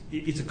mix,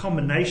 it's a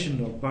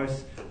combination of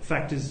both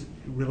factors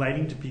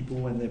relating to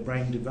people and their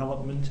brain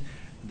development,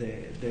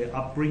 their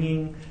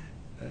upbringing,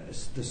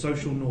 the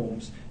social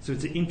norms. So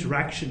it's an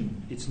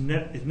interaction. It's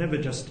never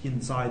just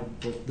inside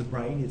the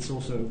brain. It's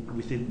also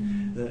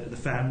within the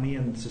family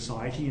and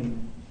society,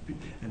 and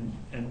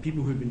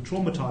people who've been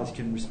traumatized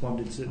can respond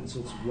in certain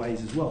sorts of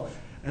ways as well.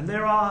 And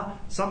there are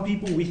some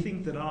people we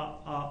think that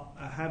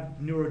have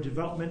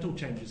neurodevelopmental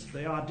changes.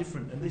 They are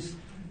different, and this.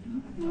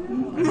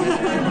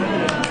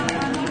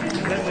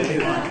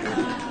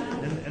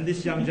 And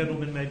this young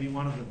gentleman may be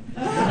one of them.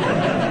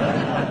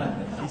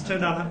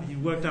 He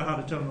worked out how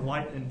to turn on the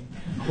light, and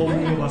all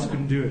of us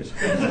couldn't do it.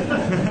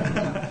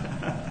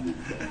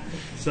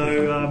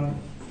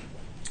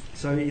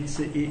 So it's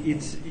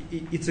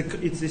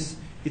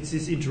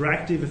this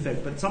interactive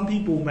effect. But some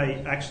people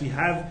may actually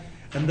have,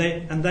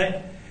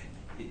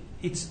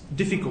 it's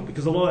difficult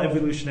because a lot of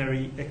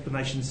evolutionary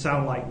explanations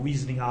sound like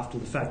reasoning after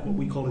the fact, what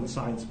we call in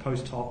science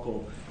post hoc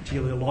or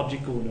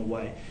teleological in a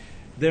way.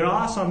 There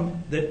are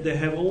some, there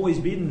have always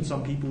been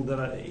some people that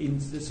are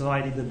in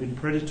society that have been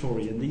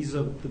predatory, and these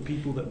are the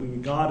people that we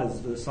regard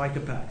as the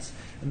psychopaths,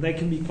 and they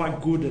can be quite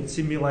good at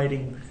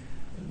simulating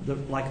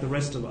like the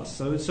rest of us.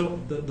 So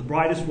the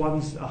brightest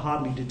ones are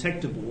hardly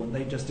detectable, and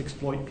they just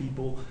exploit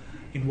people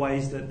in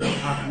ways that they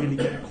can't really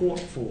get caught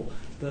for.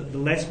 The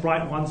less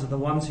bright ones are the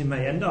ones who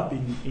may end up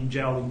in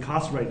jail,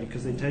 incarcerated,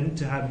 because they tend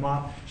to have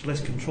much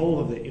less control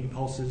of their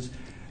impulses,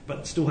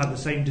 but still have the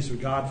same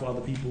disregard for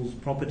other people's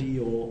property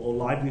or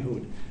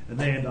livelihood, and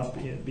they end up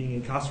being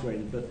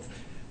incarcerated. But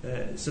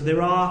so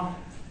there are,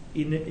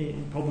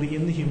 probably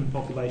in the human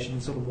population,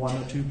 sort of 1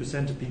 or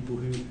 2% of people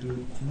who are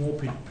more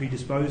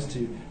predisposed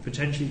to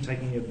potentially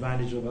taking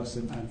advantage of us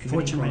and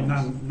unfortunately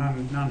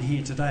none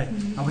here today.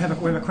 We have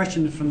a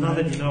question from none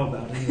that you know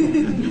about.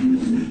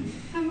 Anyway.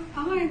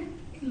 I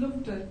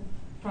looked at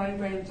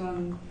programs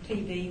on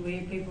TV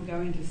where people go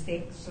into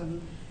sex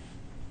and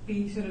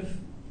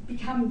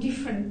become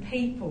different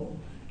people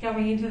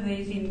going into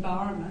these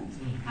environments.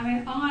 I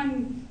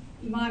mean,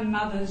 my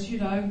mother's,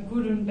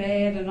 good and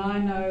bad, and I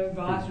know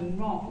right and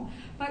wrong,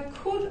 but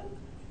could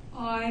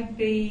I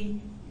be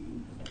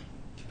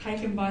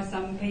taken by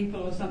some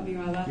people or something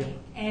or other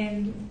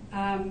and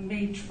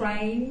be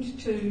trained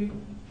to,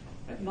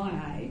 at my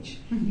age,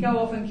 go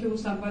off and kill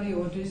somebody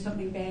or do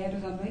something bad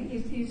or something?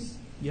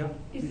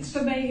 It's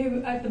for me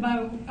who, at the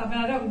moment,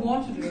 I don't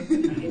want to do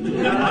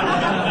it.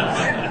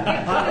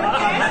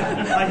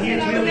 I hear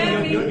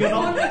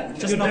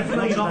you're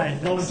definitely not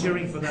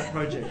volunteering for that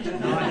project. No,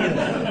 I hear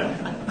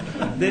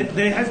that.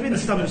 There has been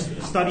some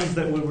studies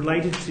that were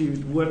related to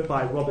work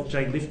by Robert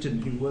J.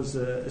 Lifton, who was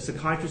a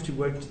psychiatrist who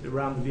worked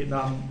around the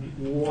Vietnam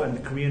War and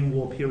the Korean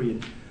War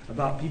period,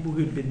 about people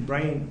who'd been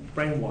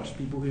brainwashed,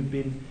 people who'd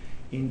been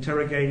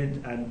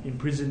interrogated and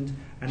imprisoned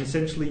and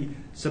essentially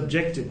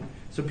subjected.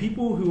 So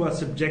people who are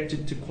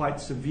subjected to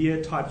quite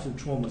severe types of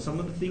trauma, some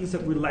of the things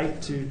that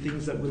relate to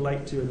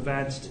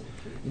advanced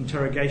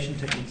interrogation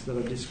techniques that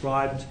are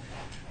described,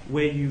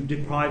 where you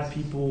deprive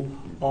people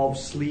of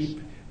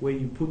sleep, where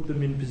you put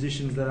them in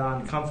positions that are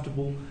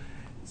uncomfortable.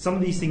 Some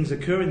of these things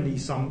occur in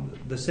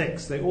the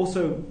sects. They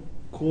also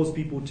cause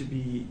people to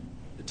be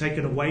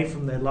taken away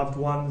from their loved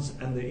ones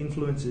and their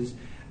influences.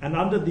 And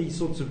under these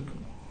sorts of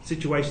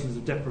situations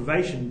of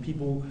deprivation,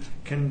 people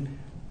can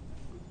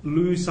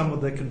lose some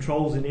of their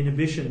controls and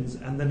inhibitions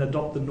and then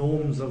adopt the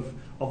norms of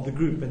the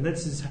group. And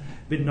this has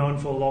been known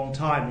for a long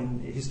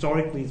time.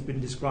 Historically, it's been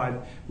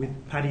described with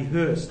Patty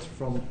Hearst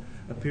from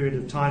a period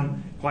of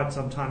time, quite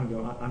some time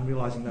ago. I'm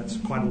realising that's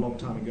quite a long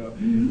time ago.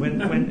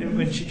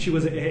 When she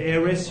was an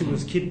heiress who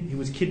was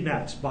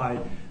kidnapped by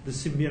the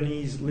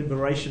Symbionese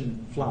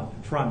Liberation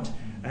Front,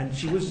 and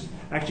she was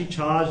actually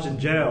charged and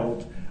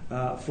jailed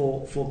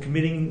for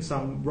committing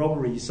some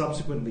robberies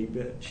subsequently,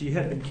 but she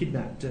had been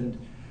kidnapped. And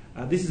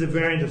this is a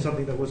variant of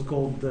something that was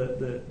called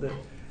the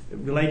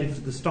related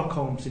to the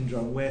Stockholm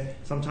syndrome, where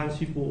sometimes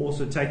people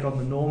also take on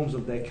the norms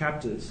of their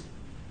captors.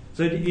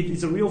 So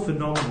it's a real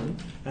phenomenon,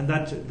 and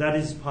that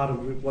is part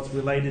of what's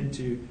related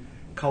to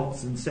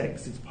cults and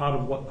sects. It's part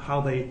of how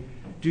they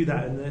do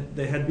that, and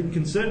there had been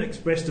concern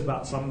expressed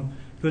about some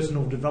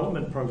personal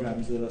development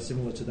programs that are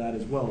similar to that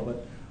as well,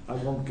 but I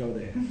won't go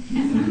there.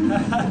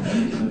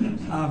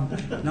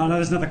 No,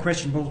 there's another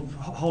question. We'll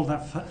hold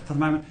that for the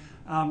moment.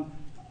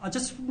 I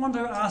just want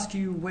to ask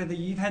you whether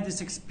you've had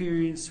this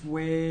experience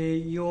where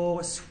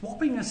you're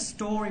swapping a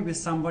story with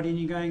somebody and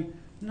you're going,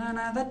 no,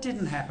 that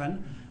didn't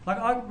happen.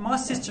 Like my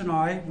sister and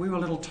I, we were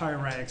little toe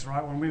rags,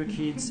 right, when we were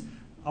kids.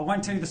 I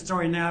won't tell you the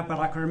story now, but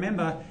I can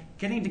remember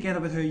getting together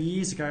with her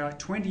years ago, like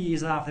 20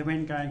 years after, they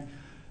went going,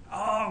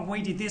 oh,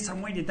 we did this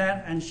and we did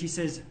that, and she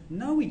says,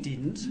 no, we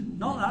didn't.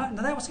 No,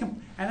 that was...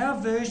 and our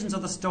versions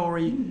of the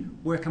story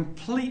were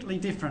completely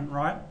different,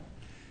 right?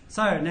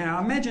 So now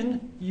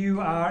imagine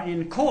you are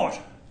in court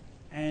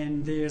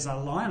and there's a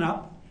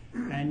lineup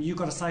and you've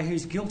got to say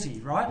who's guilty,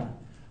 right?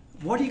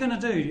 What are you going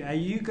to do? Are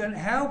you going?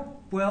 How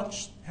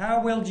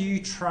well do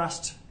you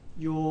trust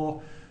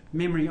your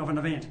memory of an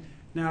event?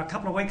 Now, a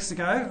couple of weeks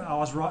ago, I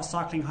was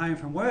cycling home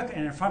from work,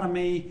 and in front of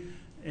me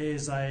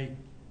is a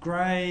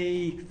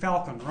grey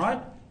Falcon,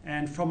 right?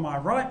 And from my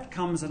right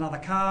comes another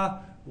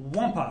car,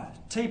 whomper,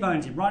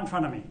 T-bones him right in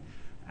front of me.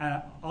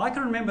 I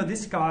can remember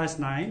this guy's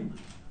name.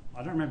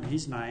 I don't remember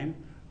his name.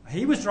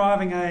 He was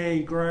driving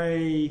a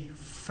grey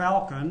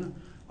Falcon.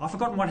 I've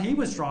forgotten what he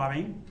was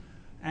driving,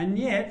 and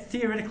yet,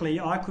 theoretically,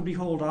 I could be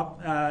hauled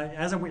up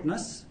as a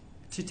witness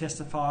to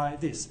testify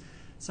this.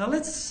 So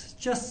let's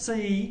just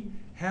see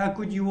how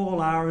good you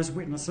all are as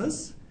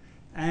witnesses.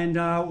 And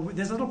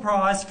there's a little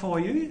prize for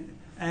you.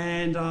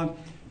 And now,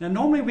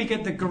 normally we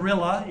get the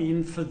gorilla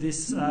in for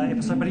this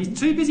episode, but he's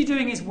too busy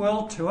doing his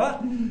world tour.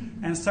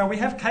 And so we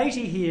have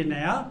Katie here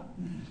now.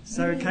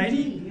 So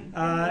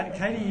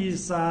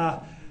Katie's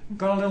got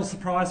a little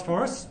surprise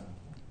for us.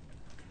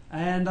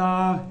 And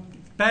don't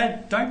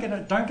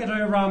get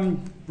her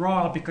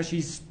riled, because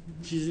she's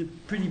in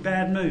a pretty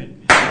bad mood.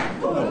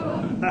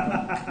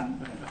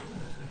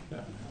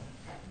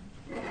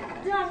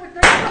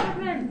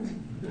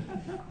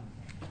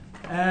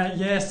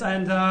 Yes,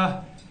 and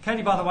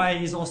Katie, by the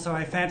way, is also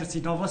a fantasy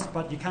novelist,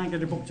 but you can't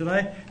get a book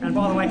today. And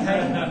by the way,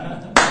 Katie...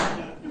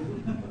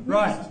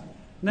 Right,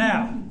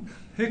 now,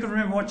 who can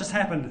remember what just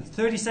happened?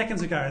 30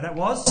 seconds ago, that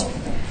was...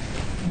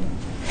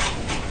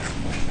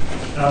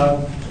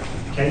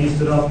 Katie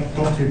stood up,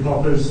 popped 2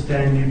 poppers,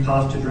 Dan, you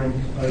passed a drink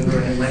over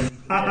and went...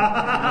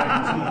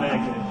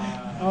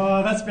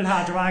 Oh, that's been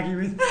hard to argue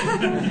with.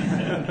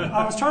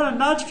 I was trying to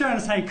nudge Fiona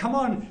and say, come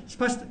on, you're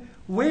supposed to...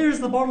 Where is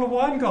the bottle of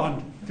wine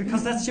gone?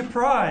 Because that's your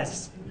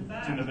prize.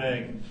 It's in the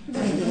bag.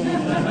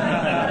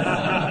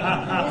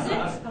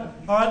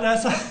 All right,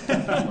 that's...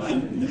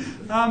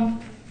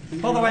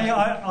 by the way,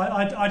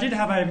 I did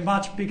have a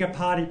much bigger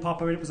party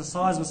popper. It was the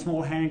size of a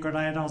small hand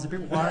grenade, and I was a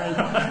bit worried.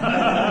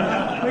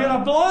 We're going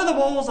to blow the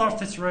walls off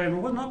this room.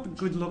 It was not a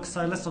good look,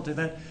 so let's not do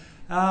that.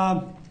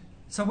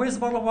 So where's the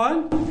bottle of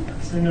wine?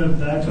 It's in the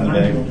bag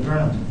on the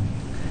ground.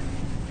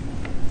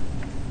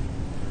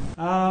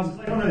 It's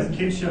like one of those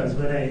kids shows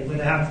where they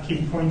have to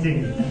keep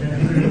pointing.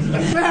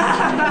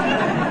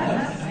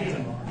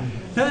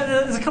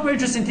 There's a couple of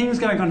interesting things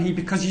going on here,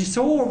 because you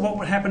saw what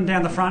would happen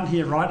down the front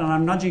here, right? And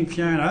I'm nudging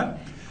Fiona.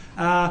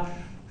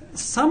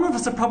 Some of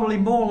us are probably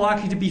more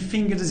likely to be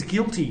fingered as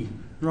guilty,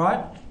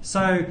 right?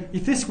 So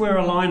if this were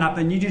a lineup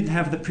and you didn't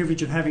have the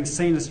privilege of having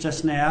seen us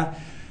just now,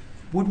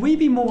 would we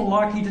be more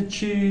likely to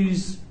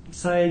choose,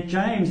 say,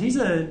 James? He's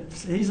a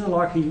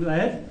likely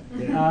lad.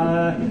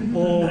 Yeah.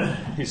 Or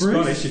he's Bruce?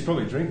 Scottish. He'd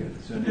probably drink it.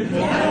 So.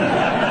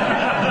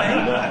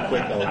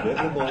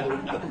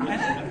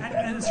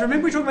 And so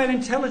remember, we talk about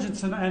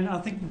intelligence, and I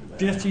think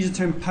Jeff used the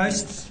term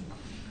post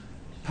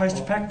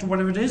fact or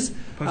whatever it is.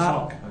 Post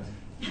hoc.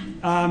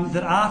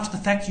 That after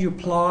the fact you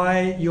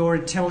apply your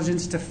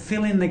intelligence to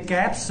fill in the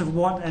gaps of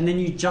what, and then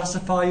you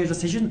justify your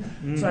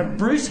decision. So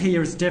Bruce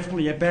here is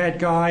definitely a bad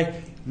guy.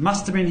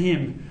 Must have been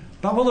him.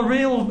 But will the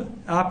real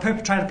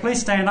perpetrator please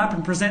stand up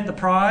and present the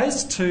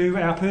prize to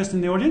our person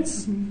in the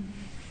audience?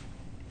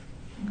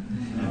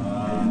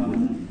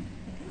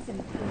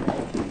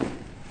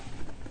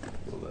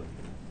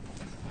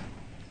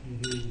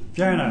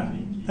 Fiona,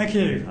 thank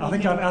you. I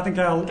think I'll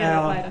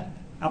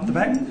up the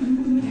back.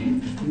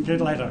 Get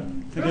it later.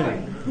 Thank you.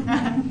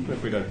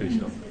 If we don't finish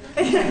it off.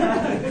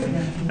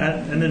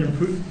 And then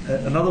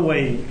another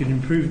way you can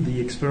improve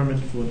the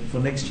experiment for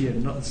next year.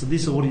 So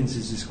this audience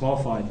is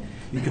disqualified.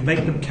 You can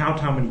make them count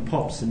how many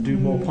pops and do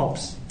more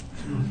pops.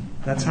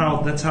 That's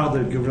how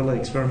the gorilla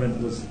experiment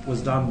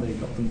was done. They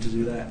got them to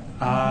do that.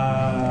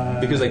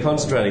 Because they're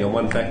concentrating on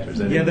one factor, is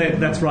that yeah, it?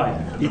 that's right.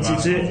 It's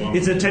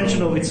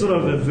attentional. It's sort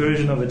of a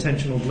version of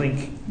attentional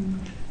blink.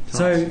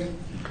 So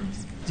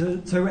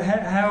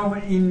how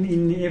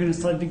in the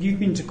evidence, like you've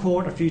been to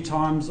court a few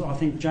times, I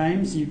think,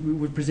 James,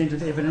 you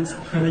presented evidence.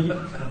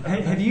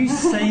 Have you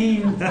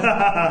seen,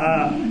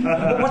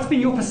 what's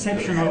been your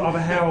perception of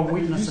how a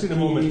witness You've seen a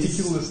more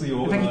meticulously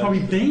organised. In fact, you've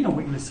probably been a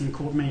witness in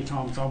court many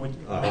times, I would.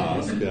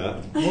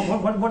 Yeah.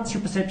 What's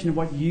your perception of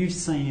what you've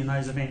seen in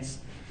those events?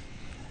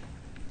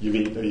 You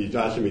mean, are you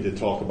asking me to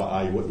talk about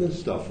eyewitness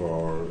stuff,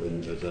 or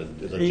as a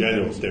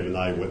general statement,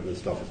 eyewitness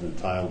stuff is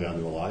entirely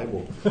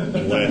unreliable,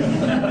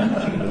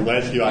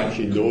 unless you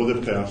actually know the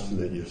person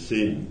that you've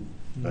seen.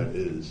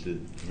 It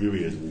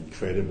really is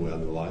incredibly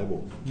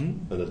unreliable,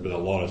 and there's been a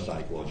lot of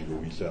psychological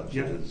research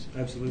that has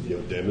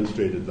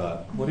demonstrated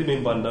that. What do you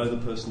mean by know the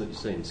person that you've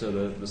seen? So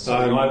the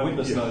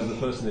eyewitness knows the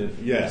person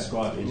they've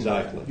described.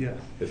 Exactly. Yeah.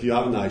 If you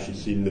haven't actually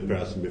seen the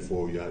person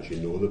before you actually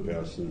know the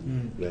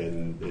person,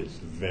 then it's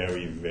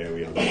very,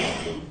 very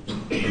unreliable.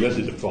 And this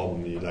is a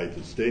problem in the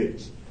United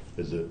States,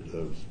 is that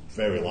there's a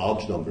very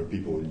large number of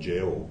people in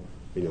jail,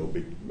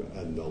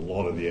 and a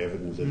lot of the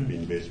evidence has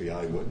been basically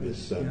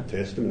eyewitness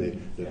testimony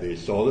that they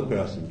saw the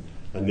person.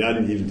 And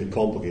then even to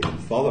complicate it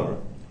further,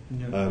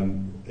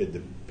 it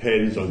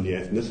depends on the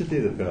ethnicity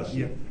of the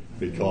person,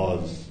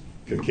 because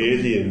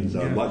Caucasians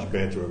are much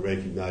better at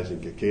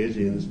recognising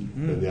Caucasians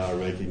than they are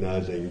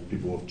recognising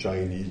people of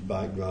Chinese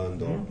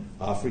background or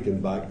African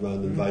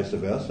background and vice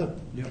versa.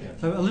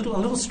 So a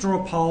little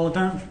straw poll.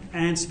 Don't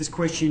answer this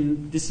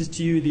question. This is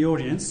to you, the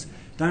audience.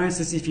 Don't answer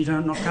this if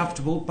you're not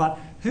comfortable. But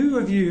who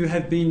of you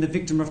have been the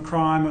victim of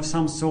crime of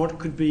some sort? It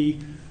could be,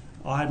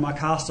 I had my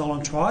car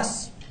stolen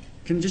twice.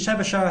 Can you just have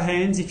a show of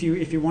hands if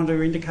you want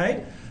to indicate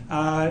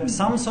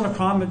some sort of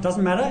crime? It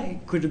doesn't matter.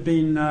 It could have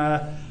been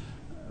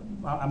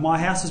my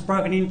house was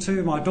broken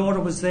into. My daughter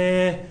was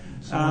there.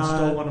 Someone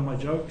stole one of my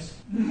jokes.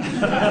 I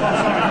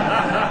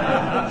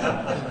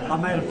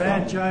made a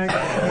bad joke.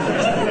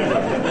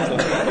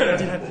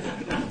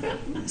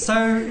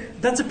 So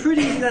that's a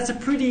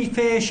pretty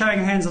fair showing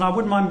of hands, and I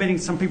wouldn't mind betting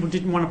some people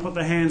didn't want to put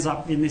their hands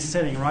up in this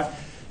setting, right?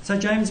 So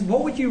James,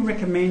 what would you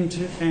recommend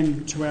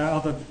to our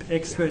other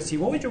experts here?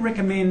 What would you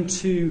recommend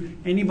to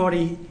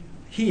anybody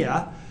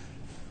here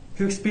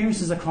who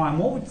experiences a crime?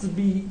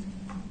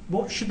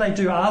 What should they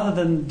do other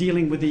than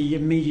dealing with the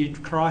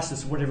immediate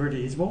crisis, whatever it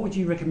is? What would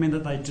you recommend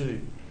that they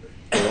do?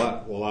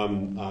 Well,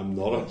 I'm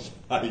not a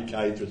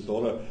psychiatrist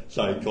or a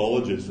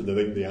psychologist, and I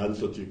think the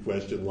answer to your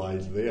question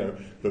lies there.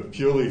 But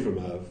purely from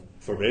a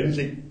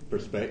forensic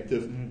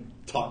perspective,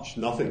 touch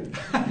nothing.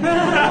 And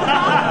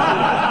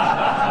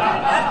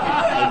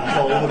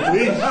call the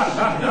police.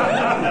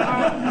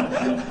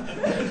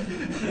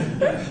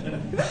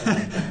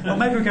 Well,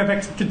 maybe we'll go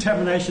back to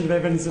contamination of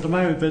evidence at the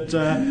moment, but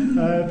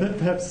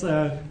perhaps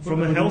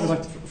from a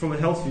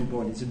health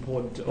viewpoint, it's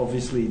important.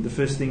 Obviously, the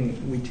first thing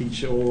we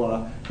teach all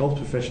our health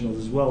professionals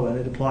as well, and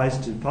it applies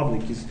to the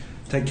public, is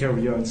take care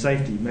of your own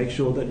safety. Make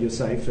sure that you're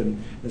safe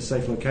and in a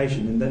safe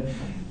location. And then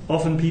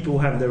often people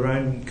have their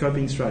own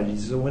coping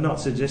strategies, so we're not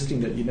suggesting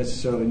that you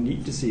necessarily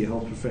need to see a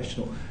health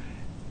professional.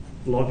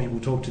 A lot of people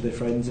talk to their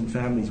friends and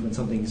families when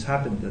something's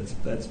happened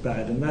that's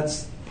bad, and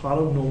that's part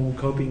of normal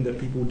coping that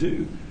people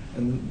do.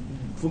 And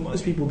for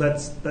most people,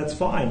 that's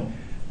fine.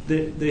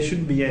 There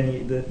shouldn't be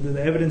any. The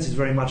evidence is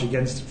very much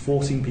against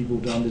forcing people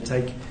to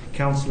undertake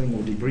counselling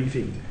or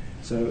debriefing.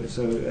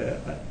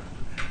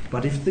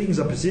 But if things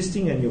are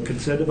persisting and you're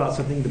concerned about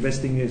something, the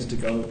best thing is to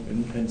go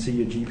and see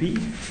your GP,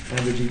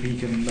 and the GP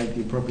can make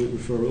the appropriate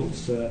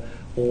referrals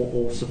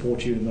or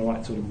support you in the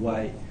right sort of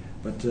way.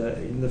 But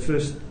in the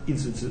first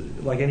instance,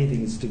 like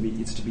anything, it's to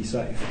be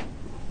safe.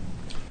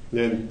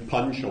 Then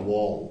punch a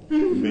wall.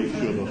 Make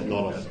sure there's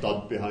not a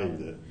stud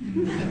behind it.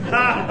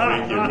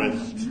 Break your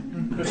wrist.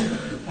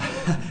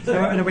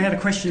 So we had a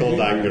question. It's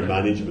called anger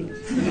management.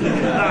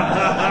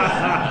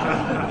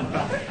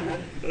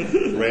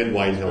 Red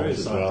wine helps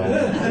as well.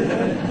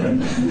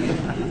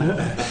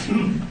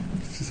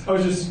 I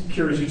was just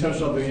curious, you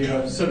touched on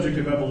the subject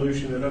of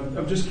evolution, and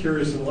I'm just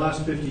curious, in the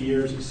last 50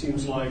 years, it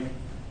seems like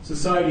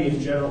society in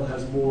general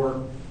has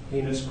more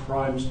heinous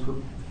crimes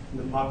in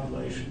the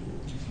population.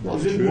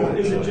 Is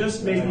it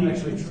just maybe...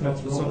 That's a good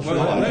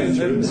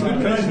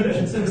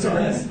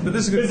question. But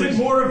this is a good question. Is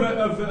it more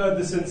of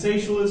the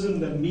sensationalism,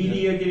 the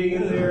media getting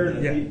in there,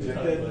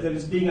 that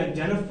is being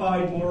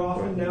identified more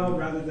often now,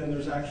 rather than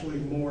there's actually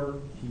more...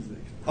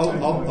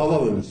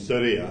 Other than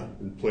Syria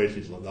and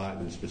places like that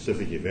and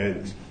specific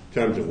events, in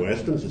terms of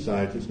Western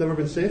society, it's never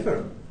been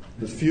safer.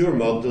 There's fewer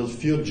murders,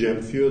 fewer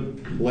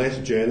less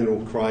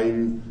general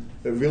crime.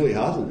 It really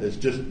hasn't. It's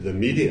just the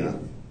media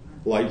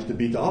likes to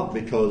beat it up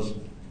because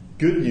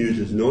good news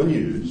is no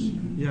news.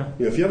 Yeah.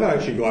 If you ever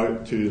actually go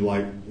out to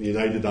like the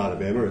United Arab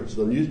Emirates,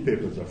 their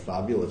newspapers are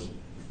fabulous.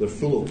 They're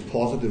full of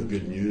positive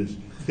good news.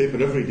 The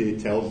paper every day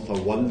tells us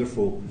how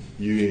wonderful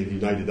UAE, the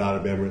United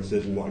Arab Emirates,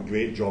 is and what a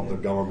great job their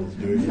government's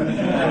doing. New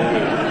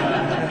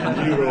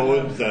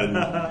roads and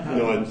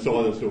and so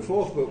on and so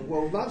forth.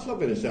 But that's not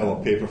going to sell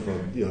a paper for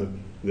the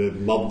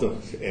murder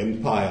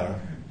empire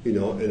in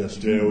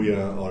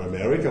Australia or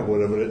America,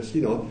 whatever. It's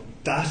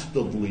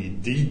dastardly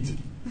deed.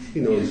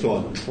 And so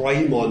on,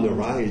 crime on the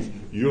rise,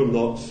 you're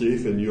not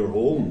safe in your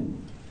home.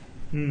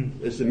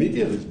 It's the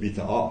media that's beat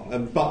it up,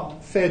 but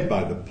fed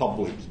by the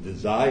public's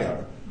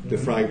desire to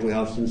frankly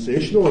have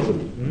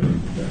sensationalism.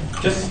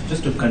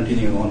 Just to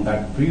continue on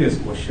that previous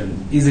question,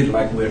 is it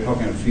like we're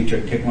talking about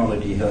future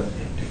technology to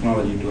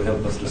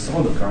help us to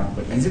solve the crime,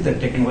 but is it that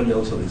technology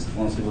also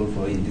responsible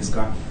for in this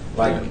crime?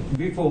 Like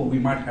before we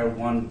might have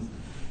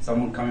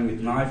someone coming with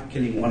knife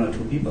killing one or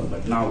two people,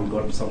 but now we've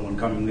got someone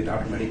coming with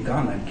automatic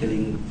gun and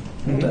killing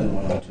more than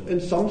one or two. In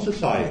some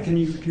societies. Can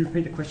you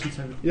repeat the question,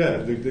 sir? Yeah,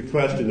 the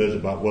question is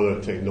about whether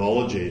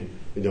technology,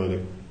 the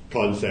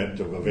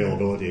concept of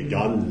availability of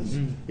guns,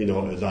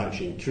 has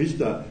actually increased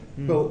that.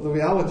 Well, the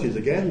reality is,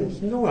 again,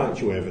 there's no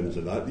actual evidence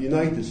of that. The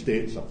United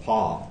States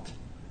apart,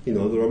 there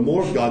are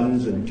more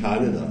guns in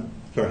Canada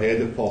per head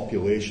of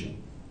population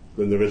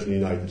than there is in the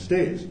United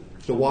States.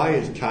 So why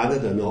is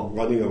Canada not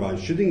running around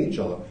shooting each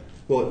other?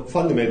 Well,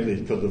 fundamentally,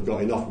 it's because they've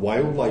got enough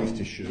wildlife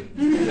to shoot.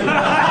 And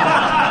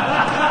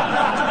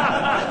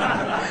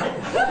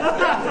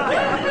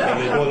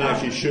they don't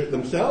actually shoot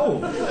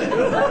themselves.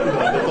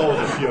 There's always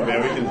a few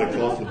Americans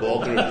across the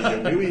border if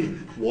you're really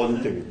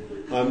wanting.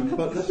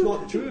 But that's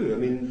not true. I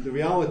mean, the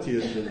reality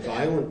is that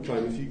violent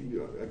crime, if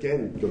you,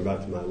 again, going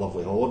back to my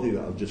lovely holiday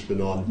that I've just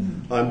been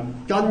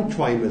on, gun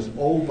crime has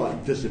all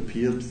but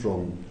disappeared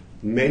from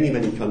many,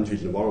 many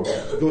countries in the world.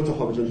 I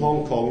was in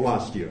Hong Kong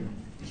last year.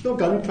 There's no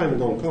gun crime in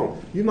Hong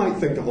Kong. You might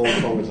think of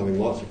Hong Kong as having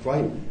lots of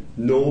crime.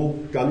 No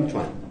gun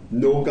crime.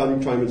 No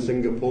gun crime in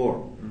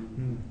Singapore.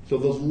 So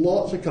there's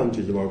lots of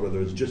countries in the world where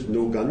there's just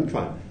no gun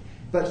crime.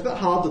 But it's a bit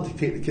harder to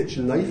take the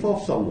kitchen knife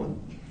off someone.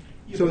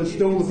 So it's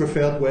still the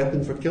preferred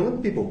weapon for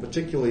killing people,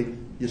 particularly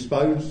your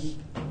spouse,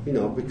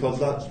 because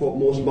that's what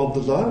most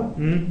murders are.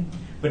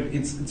 But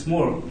it's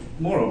more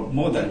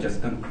than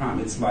just gun crime.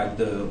 It's like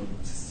the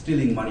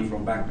stealing money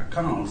from bank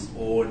accounts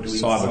or doing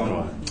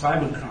cyber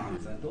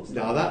crimes. And those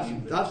no,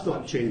 that's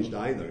not changed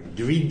either.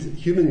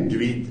 Human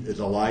greed is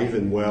alive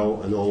and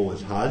well and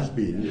always has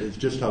been. It's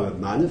just how it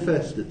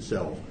manifests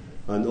itself.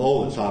 And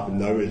all that's happened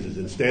now is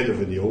instead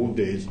of in the old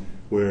days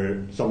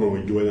where someone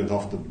would go in and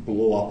have to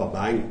blow up a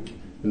bank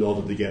in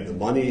order to get the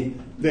money,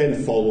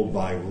 then followed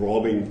by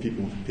robbing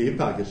people's pay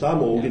packets. I'm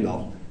old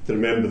enough to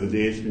remember the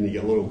days when you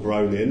get a little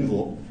brown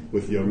envelope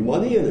with your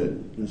money in it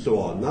and so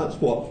on. That's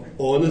what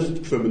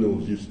honest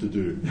criminals used to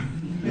do.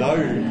 Now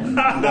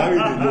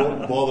they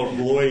don't bother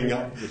blowing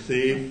up the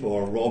safe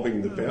or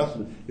robbing the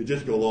person. They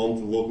just go along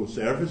to the local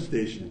service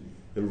station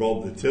and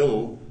rob the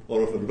till,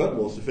 or if they're a bit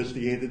more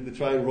sophisticated, they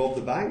try and rob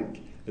the bank.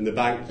 And the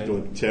banks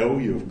don't tell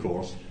you, of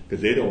course,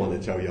 because they don't want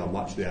to tell you how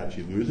much they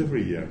actually lose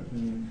every year.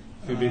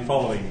 If you've been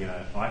following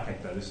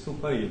ICAC, though, there's still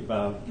plenty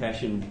of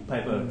cash in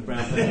paper,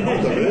 brown paper.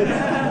 There is.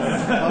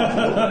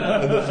 Absolutely.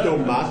 And there's still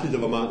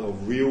massive amount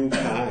of real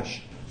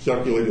cash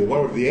circulating in the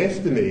world. They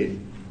estimate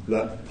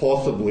that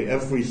possibly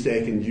every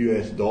second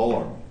US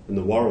dollar in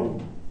the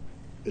world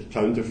is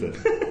counterfeit.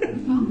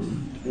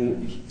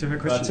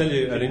 I'll tell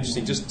you an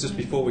interesting, just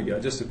before we go,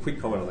 just a quick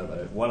comment on that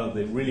though. One of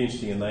the really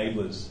interesting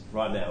enablers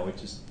right now,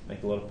 which is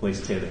make a lot of police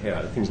tear their hair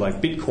out, are things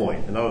like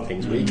Bitcoin and other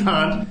things where you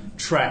can't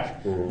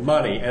track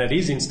money, and it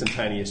is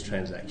instantaneous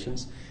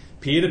transactions,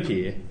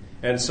 peer-to-peer.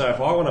 And so if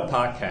I want to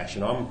park cash,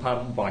 and I'm part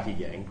of the bikie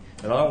gang,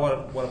 and I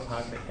want to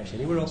park that cash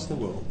anywhere else in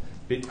the world,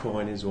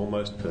 Bitcoin is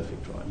almost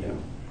perfect right now.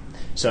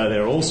 So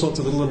there are all sorts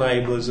of little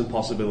enablers and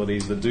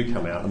possibilities that do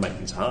come out and make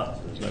things hard.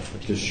 There's no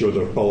question. Just show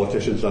their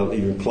politicians aren't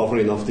even clever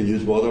enough to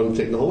use modern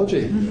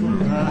technology.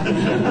 What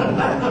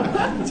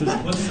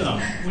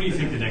do you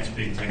think the next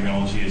big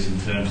technology is in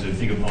terms of,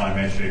 think of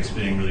biometrics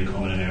being really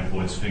common in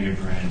airports,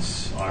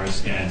 fingerprints, iris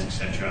scans,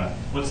 etc.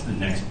 What's the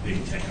next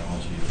big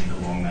technology you think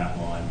along that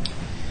line?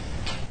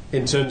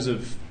 In terms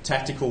of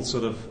tactical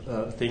sort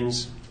of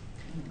things,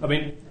 I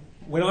mean,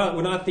 when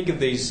I think of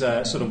these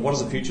sort of what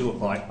does the future look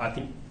like, I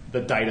think the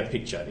data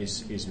picture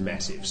is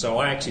massive. So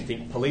I actually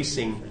think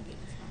policing.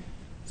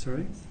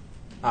 Sorry.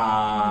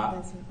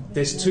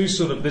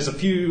 There's a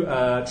few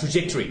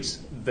trajectories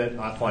that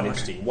I find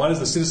interesting. One is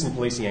the citizen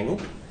policing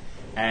angle,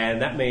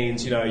 and that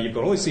means you've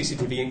got all these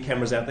CCTV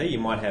cameras out there. You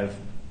might have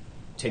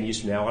 10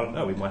 years from now, I don't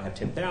know, we might have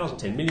 10,000,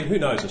 10 million, who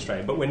knows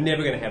Australia, but we're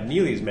never going to have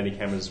nearly as many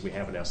cameras as we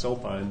have on our cell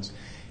phones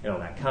and on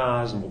our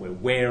cars and what we're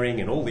wearing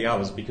and all the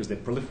others, because they're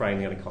proliferating,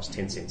 they're going to cost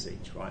 10 cents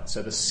each, right?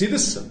 So the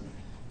citizen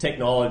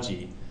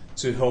technology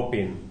to help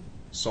in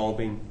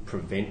solving,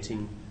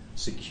 preventing,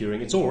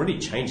 securing. It's already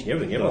changing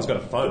everything. Everyone's got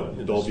a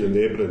phone. Dolby and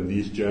neighbour in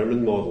these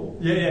German model.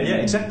 Yeah,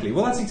 exactly.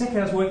 Well, that's exactly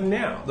how it's working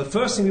now. The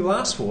first thing people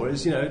ask for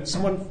is,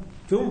 someone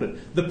filmed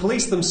it. The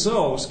police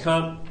themselves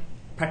can't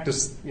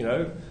practice,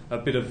 a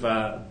bit of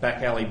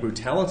back alley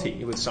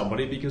brutality with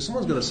somebody because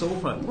someone's got a cell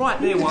phone right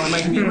there while they're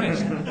making the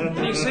arrest.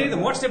 And you see them.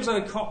 Watch the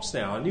episode of Cops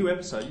now, a new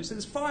episode. You see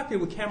there's 5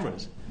 people with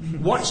cameras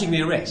watching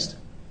the arrest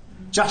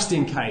just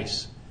in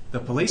case the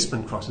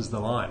policeman crosses the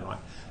line, right?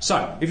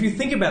 So, if you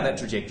think about that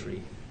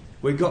trajectory,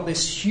 we've got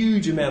this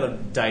huge amount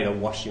of data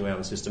washing around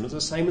the system. It's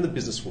the same in the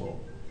business world.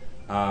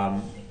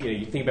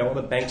 You think about what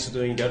the banks are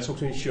doing, you go to talk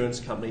to an insurance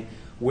company.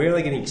 Where are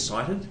they getting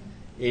excited?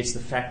 It's the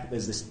fact that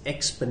there's this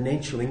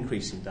exponential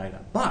increase in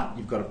data. But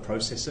you've got to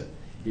process it.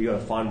 You've got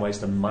to find ways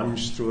to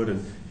munge through it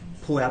and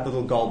pull out the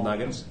little gold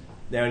nuggets.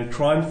 Now, in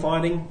crime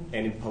fighting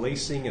and in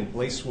policing and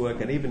police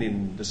work and even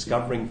in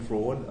discovering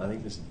fraud, I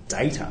think this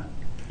data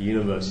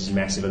universe is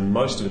massive, and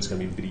most of it's going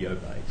to be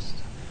video-based.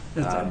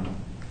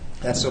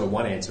 That's sort of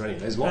one answer anyway.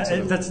 There's lots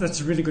of them.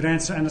 That's a really good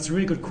answer, and it's a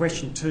really good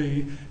question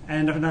too.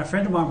 And I know a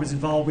friend of mine was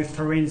involved with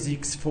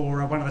forensics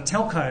for one of the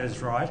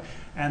telcos, right?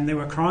 And there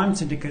were crime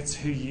syndicates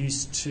who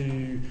used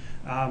to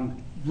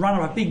run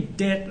up a big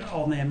debt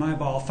on their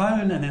mobile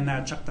phone, and then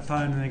they'd chuck the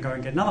phone and then go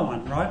and get another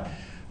one, right?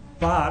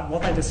 But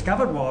what they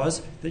discovered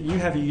was that you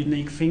have a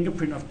unique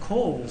fingerprint of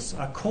calls,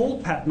 a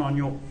call pattern on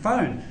your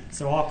phone.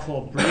 So I'll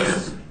call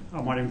Bruce,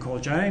 I might even call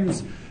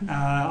James,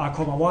 I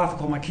call my wife, I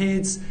call my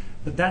kids,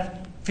 but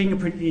that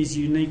fingerprint is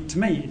unique to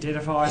me. It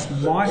identifies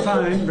my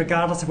phone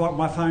regardless of what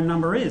my phone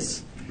number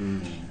is.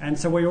 And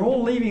so we're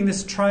all leaving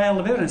this trail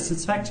of evidence. In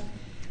fact,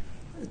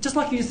 just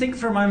like you think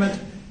for a moment,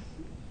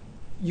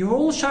 you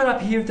all showed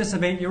up here at this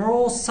event. You're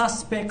all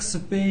suspects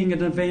of being at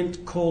an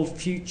event called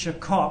Future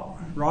Cop,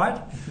 right?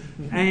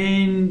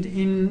 And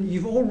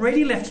you've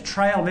already left a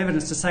trail of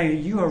evidence to say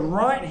that you are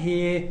right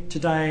here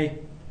today,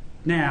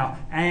 now,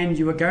 and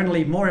you are going to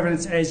leave more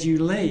evidence as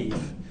you leave.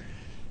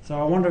 So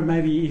I wonder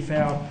maybe if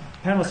our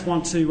panellists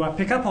want to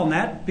pick up on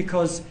that,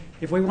 because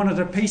if we wanted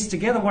to piece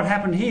together what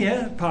happened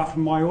here, apart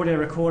from my audio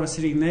recorder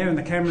sitting there and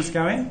the cameras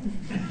going,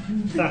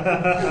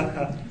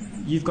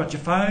 you've got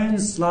your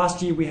phones.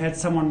 Last year we had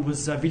someone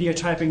was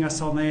videotaping us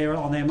on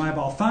their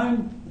mobile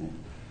phone.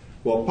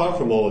 Well, apart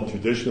from all the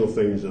traditional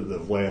things that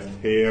they've left,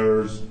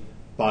 hairs,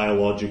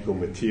 biological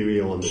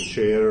material on the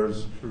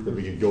chairs that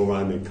we could go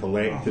around and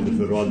collect if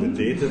they're on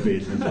the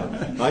database and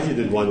stuff. I actually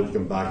did want to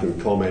come back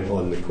and comment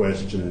on the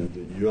question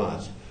that you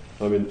asked.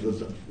 I mean,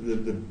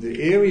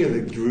 the area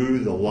that grew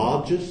the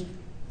largest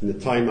in the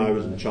time I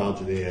was in charge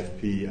of the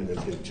AFP and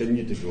has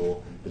continued to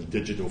grow is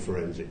digital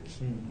forensics.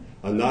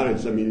 And that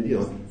is, I mean, you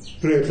know,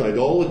 putting aside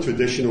all the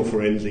traditional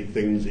forensic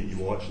things that you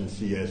watch in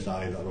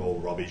CSI that are all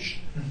rubbish,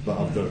 but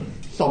have there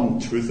some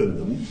truth in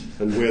them,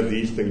 and where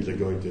these things are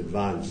going to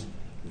advance,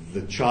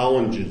 the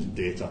challenge is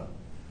data.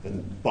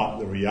 But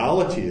the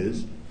reality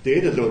is,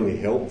 data is only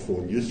helpful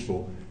and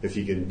useful if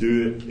you can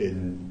do it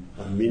in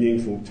a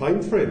meaningful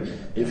time frame.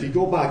 If you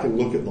go back and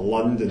look at the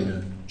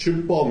London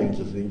tube bombings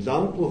as an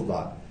example of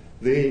that,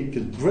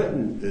 because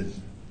Britain is,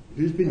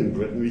 who's been in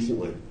Britain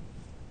recently?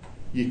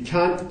 You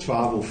can't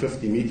travel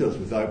 50 metres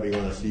without being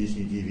on a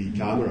CCTV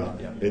camera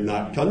in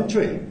that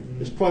country.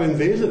 It's quite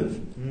invasive.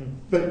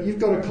 But you've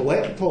got to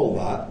collect all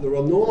that. There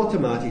are no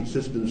automatic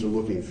systems of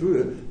looking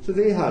through it. So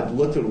they had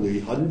literally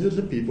hundreds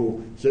of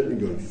people sitting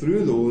going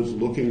through those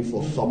looking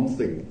for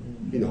something.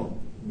 You know,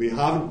 we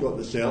haven't got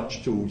the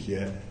search tools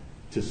yet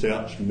to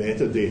search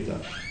metadata.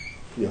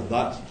 You know,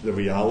 that's the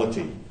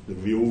reality, the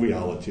real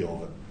reality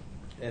of it.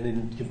 And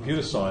in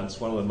computer science,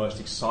 one of the most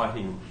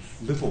exciting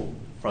little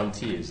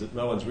frontiers that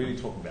no one's really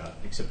talking about,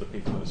 except the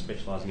people that are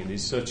specialising in,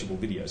 is searchable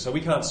video. So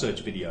we can't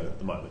search video at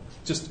the moment.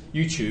 Just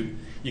YouTube.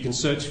 You can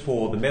search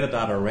for the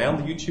metadata around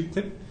the YouTube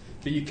clip,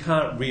 but you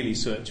can't really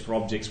search for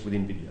objects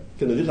within video.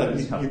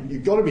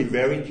 You've got to be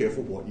very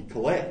careful what you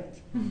collect.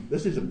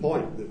 This is the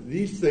point, that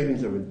these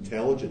things are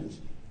intelligence,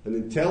 and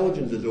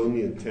intelligence is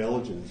only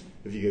intelligence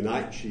if you can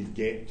actually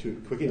get to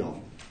it quick enough.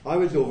 I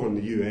was over in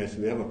the US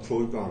and they have a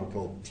program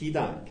called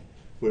TDAC,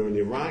 where in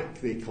Iraq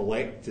they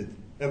collected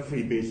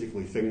every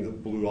basically thing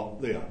that blew up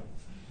there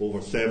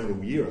over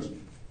several years.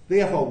 They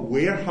have a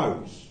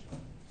warehouse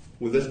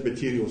with this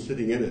material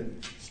sitting in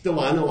it, still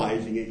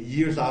analysing it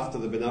years after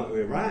they've been out of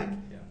Iraq.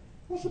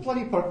 What's the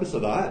bloody purpose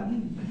of that?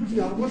 You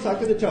know, what's that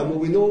going to tell me? Well,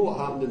 we know what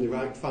happened in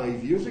Iraq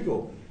 5 years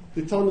ago.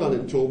 They turned around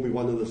and told me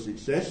one of the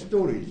success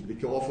stories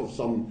because off of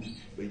some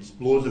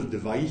explosive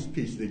device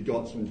piece they'd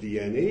got some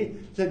DNA.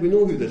 Said, we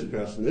know who this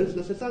person is.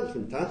 And I said, that's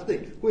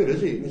fantastic. Where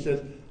is he? And he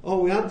says, oh,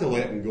 we had to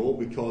let him go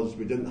because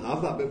we didn't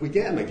have that. But if we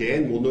get him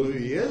again, we'll know who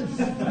he is.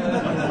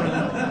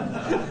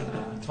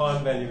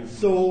 Time value.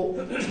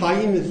 So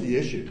time is the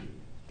issue.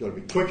 You've got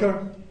to be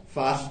quicker,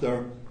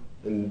 faster,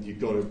 and you've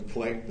got to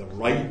collect the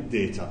right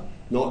data,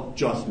 not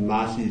just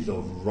masses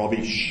of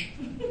rubbish.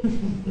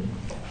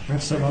 We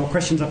have some more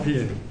questions up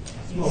here.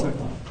 It's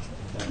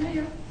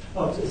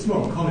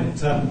more a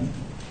comment.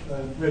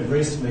 Read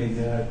recently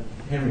that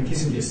Henry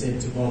Kissinger said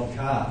to Bob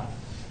Carr,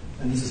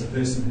 and this is a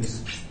person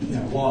who's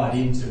wired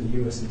into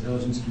the US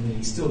intelligence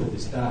community still to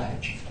this day,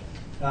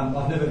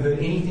 I've never heard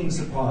anything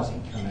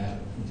surprising come out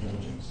of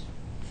intelligence.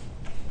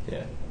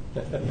 Yeah.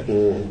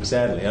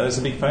 Sadly, that's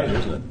a big failure,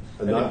 isn't it?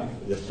 Go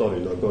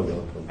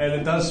on. And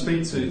it does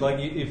speak to, like,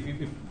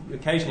 if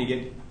occasionally you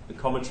get the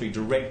commentary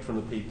direct from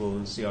the people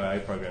in CIA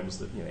programs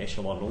that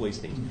echelon and all these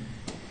things,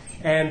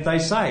 and they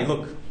say,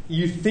 look,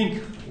 you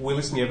think we're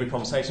listening to every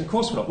conversation. Of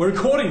course we're not. We're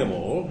recording them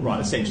all, right,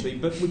 essentially,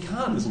 but we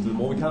can't listen to them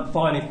all. We can't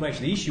find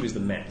information. The issue is the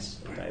mass.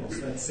 Okay? It's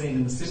that scene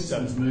in the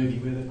Simpsons movie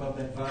where they've got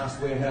that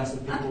vast warehouse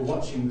of people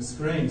watching the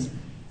screens,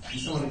 and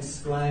someone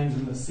exclaims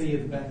in the sea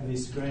at the back of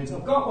these screens,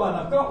 I've got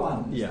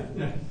one. Yeah.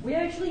 We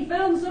actually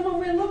found someone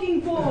we're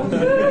looking for.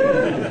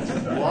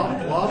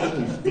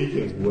 Largely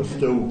speaking, we're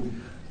still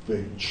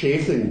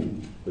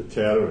chasing the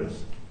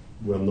terrorists.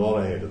 We're not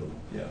ahead of them.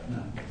 Yeah.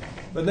 No.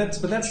 But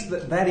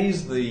that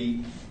is the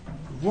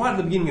right at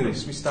the beginning of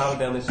this. We started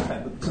down this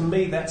track. But to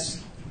me,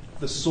 that's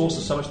the source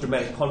of so much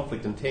dramatic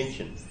conflict and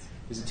tension.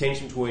 Is the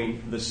tension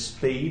between the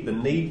speed, the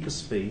need for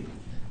speed,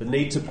 the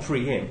need to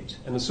preempt,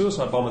 and the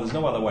suicide bomber. There's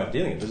no other way of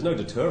dealing it. There's no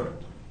deterrent.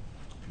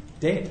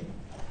 Dead.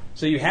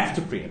 So you have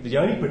to preempt. The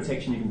only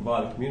protection you can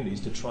provide the community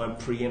is to try and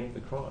preempt the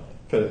crime.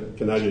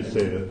 Can I just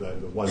say that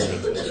the one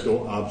thing I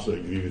don't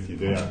absolutely agree with you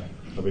there.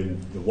 I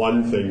mean, the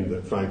one thing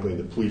that, frankly,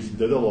 the police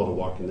did a lot of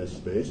work in this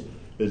space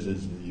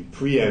is you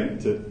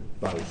preempt it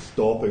by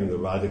stopping the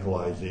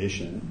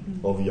radicalisation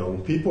of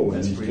young people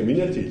in these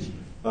communities.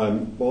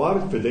 Well, I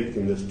was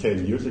predicting this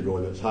 10 years ago,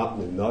 and it's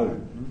happening now.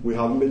 We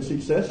haven't been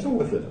successful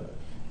with it.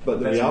 But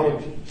the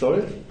reality...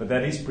 Sorry? But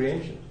that is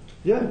preemption.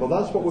 Yeah, well,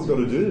 that's what we've got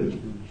to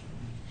do.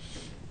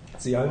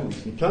 It's the only.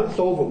 You can't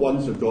solve it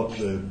once they've got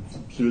the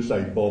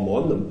suicide bomb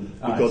on them,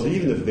 because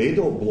even if they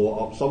don't blow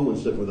it up,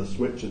 someone's sitting with a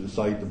switch at the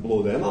side to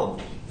blow them up.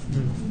 I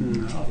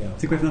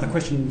think we have another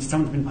question.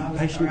 Someone's been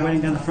patiently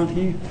waiting down the front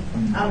here.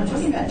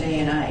 Talking about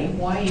DNA,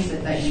 why is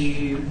it that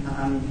you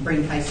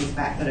bring cases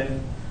back that have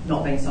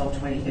not been solved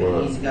 20,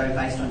 30 years ago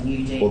based on new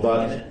DNA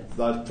evidence?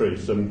 That's pretty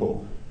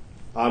simple.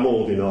 I'm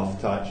old enough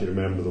to actually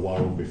remember the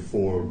world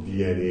before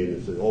DNA, and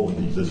it's always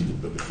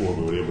existed, but before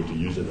we were able to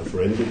use it in a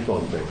forensic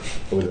context.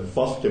 And when it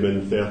first came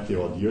in 30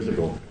 odd years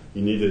ago,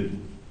 you needed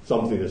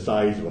something the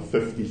size of a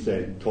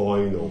 50-cent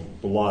coin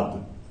of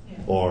blood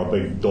or a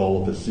big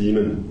dollop of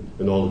semen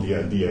in order to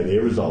get a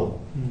DNA result.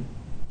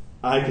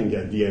 I can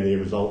get a DNA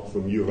result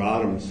from your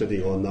arm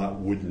sitting on that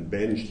wooden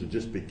bench, so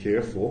just be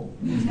careful.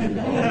 The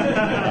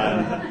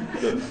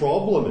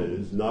problem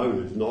is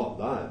not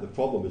that. The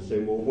problem is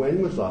saying, well,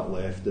 when was that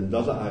left, and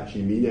does it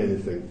actually mean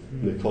anything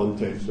in the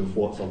context of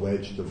what's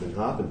alleged to have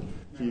happened?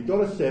 So you've got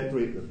to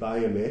separate the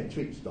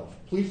biometric stuff.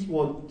 Police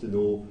want to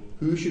know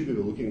who should we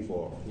be looking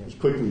for as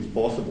quickly as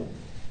possible.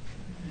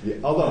 The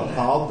other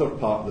harder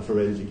part of the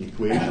forensic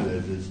equation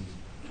is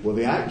were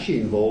they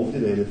actually involved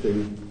in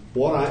anything?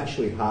 What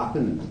actually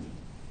happened?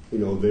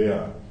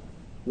 There.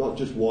 Not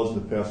just was the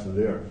person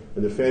there.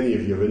 And if any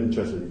of you are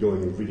interested in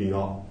going and reading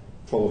up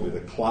probably the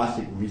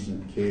classic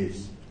recent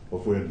case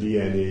of where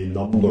DNA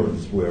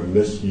numbers were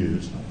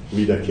misused,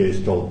 read a case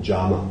called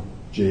JAMA,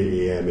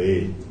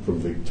 J-A-M-A, from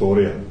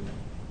Victoria,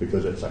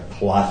 because it's a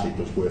classic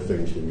of where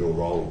things can go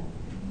wrong.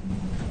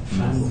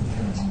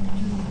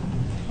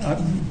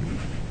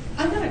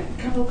 I've got a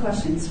couple of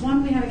questions.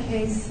 One, we have a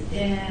case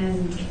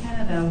in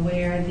Canada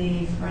where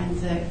the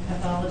forensic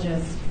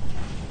pathologist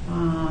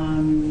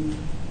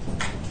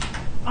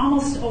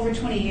almost over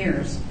 20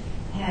 years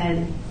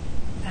had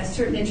a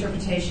certain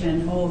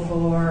interpretation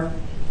over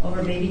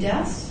baby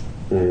deaths,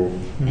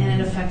 and it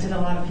affected a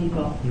lot of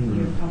people.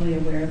 You're probably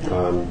aware of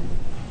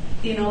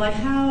that.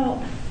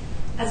 How,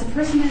 as a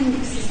person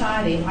in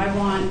society, I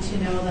want to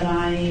know that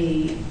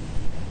I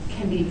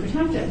can be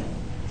protected,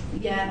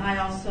 yet I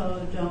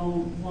also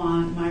don't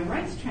want my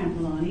rights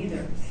trampled on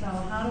either. So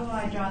how do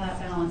I draw that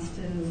balance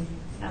to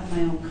have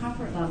my own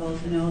comfort level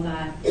to know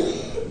that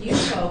you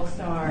folks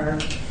are...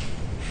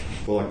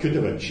 Well, I could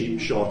have a cheap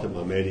shot at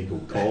my medical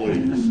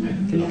colleagues,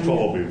 and I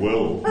probably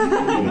will,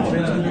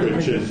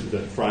 which is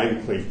that,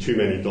 frankly, too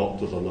many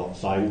doctors are not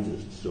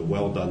scientists, so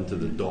well done to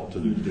the doctor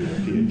who's doing a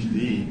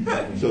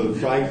PhD. So,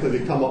 frankly,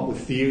 they come up with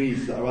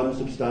theories that are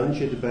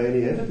unsubstantiated by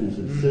any evidence,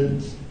 and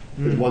SIDS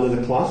is one of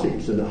the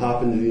classics, and it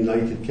happened in the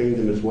United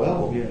Kingdom as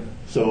well.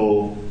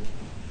 So,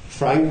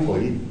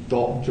 frankly,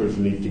 doctors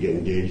need to get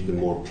engaged in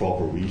more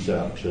proper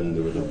research, and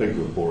there was a big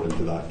report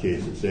into that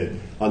case that said,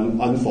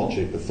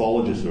 unfortunately,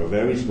 pathologists are a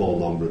very small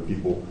number of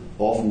people,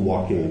 often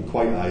working and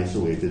quite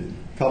isolated,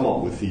 come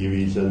up with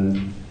theories,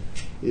 and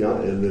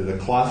the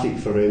classic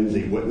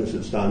forensic witness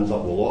that stands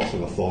up with lots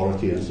of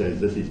authority and says,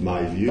 this is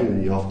my view,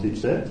 and you have to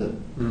accept it.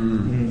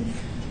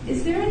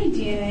 Is there any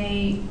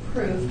DNA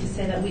proof to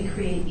say that we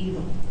create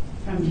evil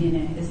from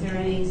DNA? Is there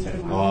any sort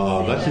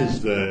of... this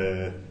is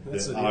the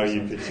are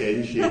you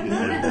potentiating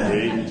your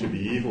brain to be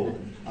evil?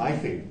 I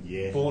think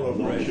yes. I'm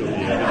not sure the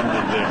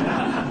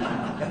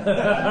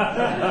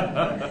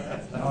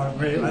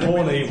evidence.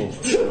 Born evil.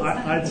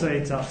 I'd say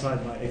it's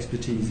outside my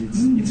expertise.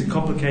 It's a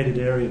complicated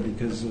area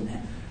because of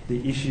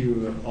the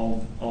issue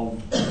of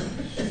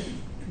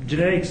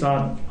genetics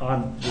aren't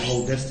the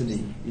whole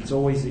destiny. It's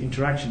always the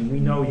interaction. We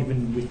know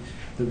even with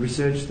the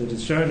research that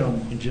is shown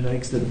in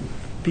genetics that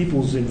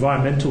people's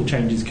environmental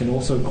changes can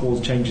also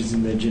cause changes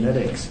in their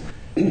genetics.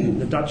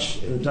 The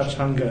Dutch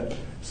hunger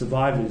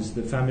survivors,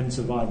 the famine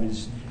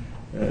survivors,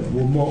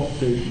 were more.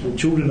 The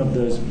children of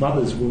those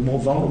mothers were more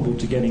vulnerable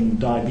to getting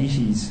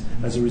diabetes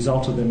as a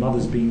result of their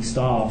mothers being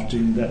starved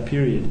during that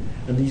period.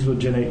 And these were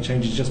genetic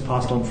changes just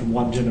passed on from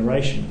one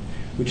generation,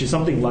 which is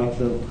something like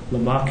the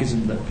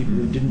Lamarckism that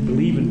people didn't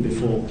believe in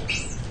before.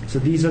 So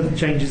these are the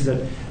changes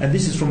and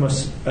this is from a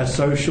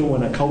social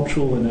and a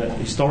cultural and a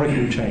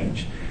historical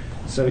change.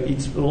 So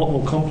it's a lot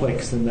more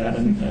complex than that,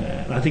 and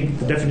I think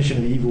the definition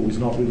of evil is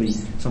not really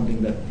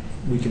something that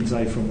we can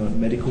say from a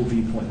medical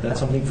viewpoint. That's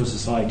something for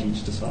society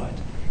to decide.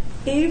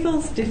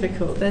 Evil's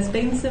difficult. There's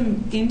been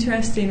some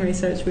interesting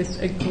research with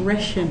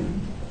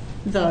aggression,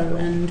 though,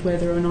 and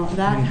whether or not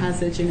that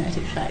has a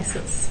genetic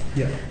basis.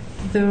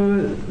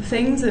 The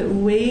things that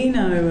we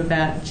know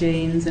about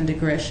genes and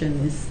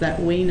aggression is that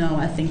we know,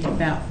 I think,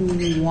 about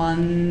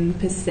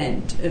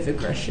 1% of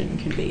aggression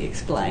can be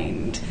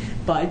explained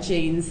by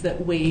genes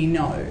that we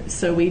know.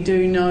 So we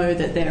do know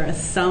that there are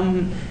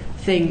some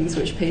things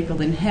which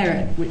people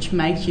inherit which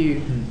make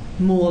you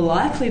more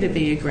likely to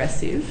be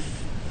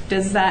aggressive.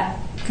 Does that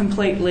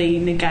completely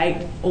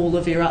negate all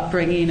of your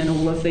upbringing and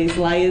all of these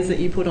layers that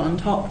you put on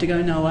top to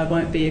go, no, I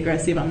won't be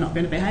aggressive, I'm not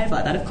going to behave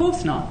like that? Of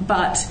course not.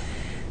 But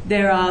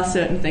there are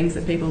certain things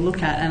that people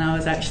look at, and I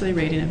was actually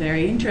reading a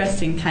very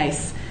interesting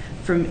case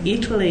from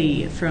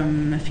Italy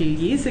from a few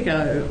years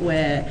ago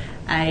where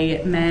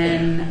a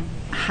man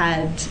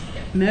had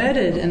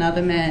murdered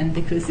another man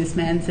because this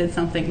man said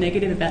something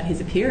negative about his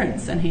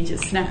appearance, and he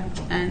just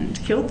snapped and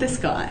killed this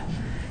guy.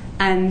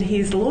 And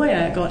his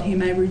lawyer got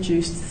him a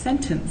reduced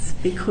sentence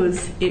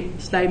because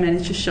they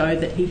managed to show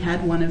that he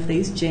had one of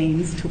these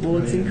genes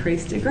towards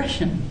increased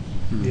aggression.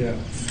 Yeah.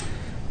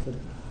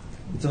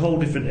 It's a whole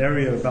different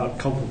area about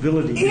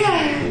culpability. Yeah.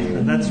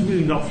 And that's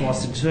really not for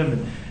us to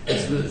determine.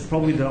 It's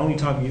probably the only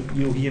time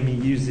you'll hear me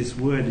use this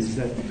word is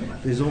that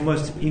there's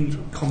almost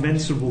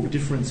incommensurable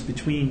difference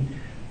between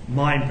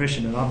my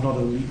impression, and I'm not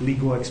a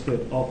legal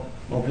expert, of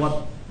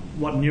what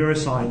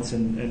neuroscience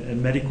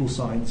and medical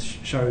science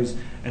shows,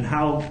 and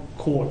how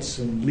courts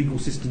and legal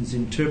systems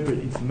interpret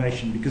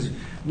information, because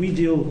we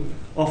deal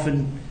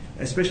often,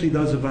 especially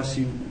those of us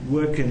who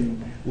work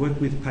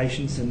with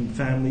patients and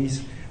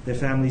their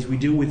families, we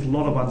deal with a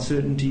lot of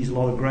uncertainties, a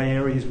lot of grey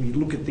areas. We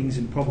look at things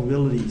in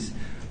probabilities.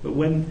 But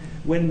when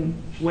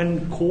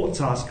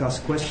courts ask us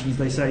questions,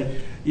 they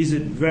say, is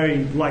it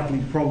very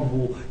likely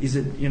probable? Is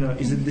it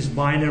this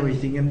binary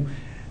thing?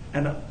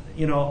 And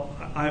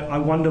I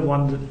wonder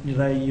one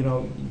day,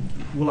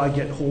 will I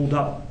get hauled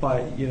up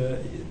by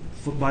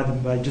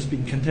just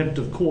being contempt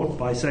of court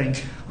by saying,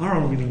 I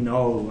don't really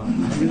know.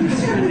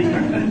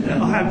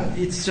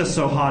 It's just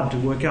so hard to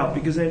work out,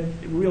 because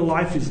real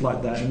life is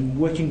like that, and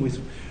working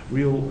with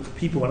real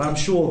people. And I'm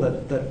sure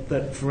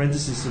that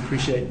forensicists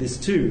appreciate this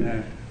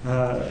too.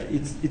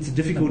 It's a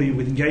difficulty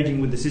with engaging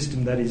with the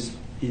system that is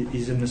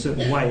in a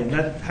certain way, and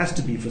that has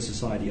to be for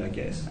society, I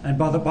guess. And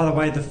by the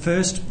way, the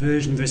first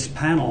version of this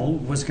panel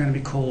was going to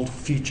be called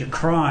Future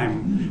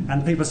Crime,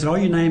 and people said, "Oh,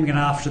 you're naming it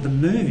after the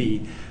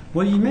movie."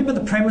 Well, you remember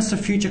the premise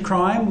of Future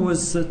Crime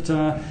was that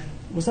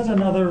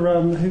another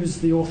who's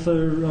the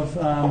author of?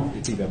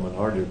 You think about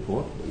Minority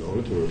Report?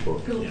 Minority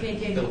Report.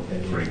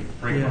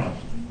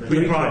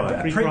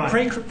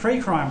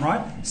 Pre-crime,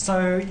 right?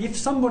 So if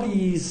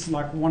somebody is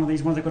like one of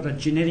these ones, they've got a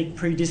genetic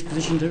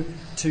predisposition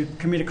to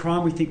commit a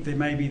crime, we think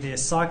they're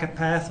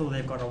psychopath, or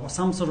they've got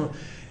some sort of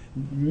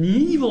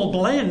evil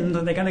blend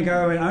that they're going to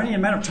go only a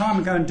matter of time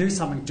and go and do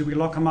something. Do we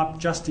lock them up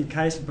just in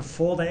case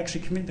before they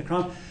actually commit the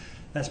crime?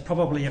 That's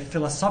probably a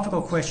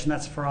philosophical question.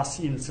 That's for us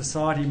in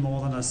society more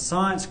than a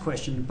science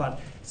question, but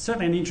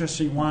certainly an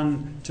interesting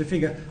one to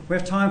figure. We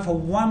have time for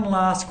one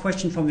last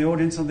question from the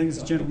audience. I think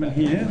there's a gentleman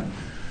here.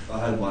 I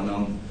had one.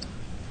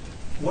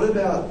 What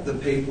about the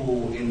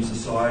people in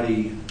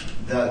society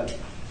that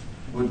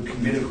would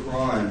commit a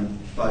crime,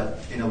 but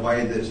in a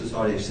way that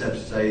society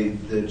accepts? Say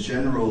the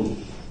general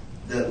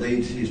that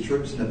leads his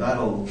troops in a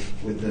battle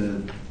with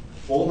an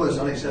almost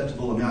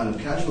unacceptable amount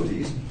of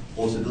casualties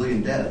or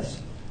civilian deaths.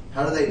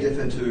 How do they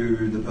differ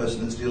to the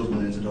person that steals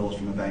millions of dollars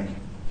from a bank,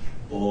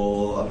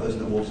 or a person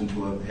that walks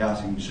into a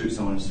house and shoots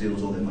someone and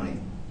steals all their money?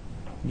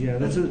 Yeah,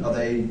 are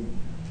they?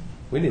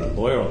 We need a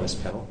lawyer on this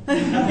panel. So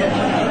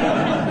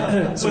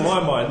in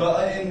my mind,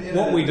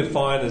 what we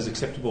define as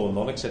acceptable and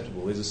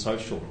non-acceptable is a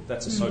social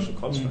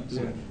construct,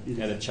 and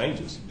it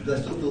changes. But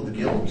they still feel the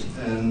guilt,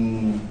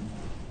 and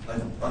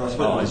I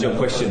suppose your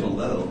question's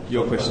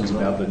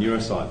about the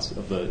neuroscience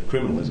of the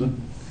criminal, isn't it?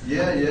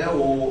 Yeah,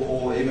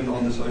 or even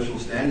on the social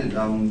standard.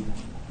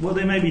 Well,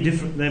 there may be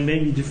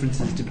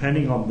differences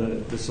depending on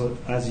the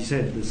as you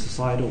said, the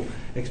societal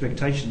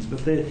expectations.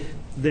 But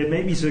there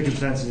may be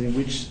circumstances in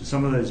which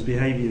some of those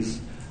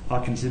behaviours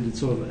are considered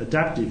sort of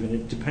adaptive, and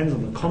it depends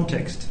on the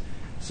context.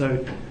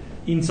 So,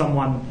 in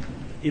someone,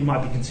 it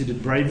might be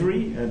considered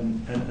bravery,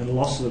 and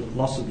loss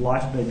of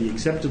life may be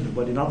acceptable,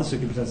 but in other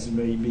circumstances it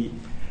may be.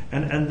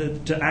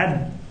 To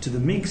add to the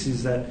mix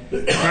is that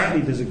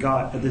apparently there's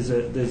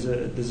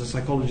a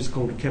psychologist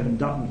called Kevin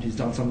Dutton who's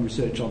done some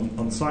research on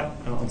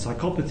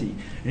psychopathy,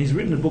 and he's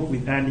written a book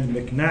with Andy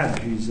McNabb,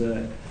 who's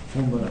a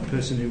former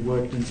person who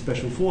worked in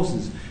special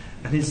forces,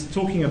 and he's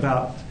talking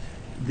about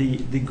the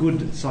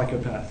good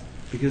psychopath,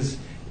 because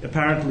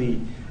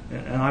apparently,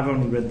 and I've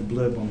only read the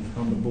blurb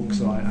on the book,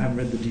 so I haven't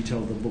read the detail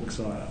of the book,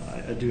 so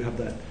I do have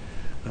that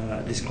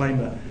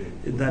disclaimer,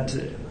 that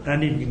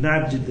Andy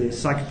McNabb did the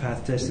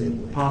psychopath test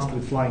and passed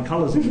with flying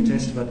colours in the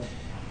test, but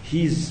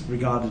he's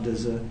regarded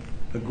as a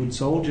good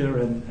soldier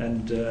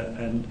and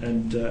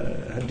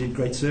did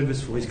great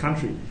service for his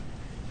country.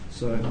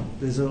 So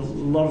there's a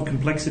lot of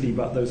complexity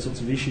about those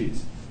sorts of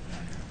issues.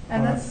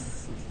 And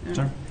that's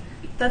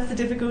the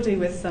difficulty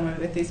with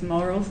these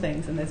moral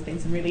things, and there's been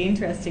some really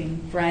interesting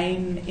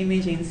brain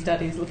imaging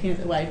studies looking at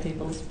the way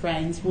people's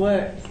brains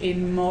work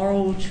in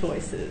moral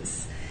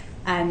choices.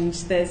 And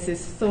there's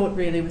this thought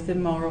really with the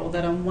moral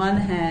that on one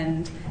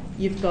hand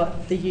you've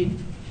got the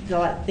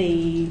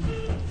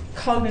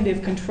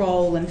cognitive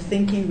control and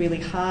thinking really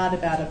hard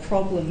about a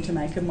problem to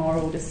make a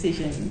moral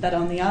decision, but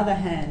on the other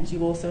hand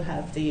you also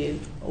have the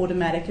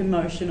automatic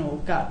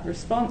emotional gut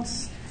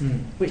response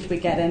which we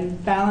get,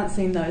 and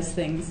balancing those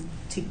things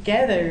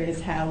together is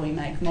how we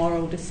make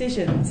moral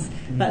decisions.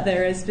 But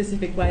there are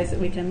specific ways that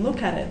we can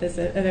look at it. There's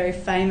a very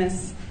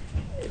famous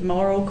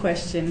moral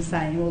question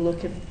saying, well,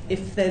 look,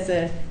 if there's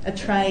a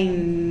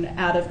train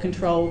out of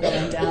control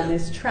going down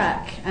this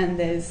track and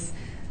there's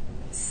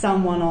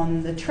someone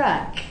on the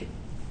track,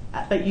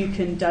 but you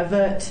can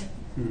divert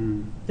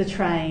the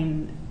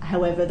train,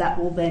 however, that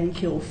will then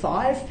kill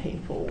 5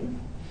 people.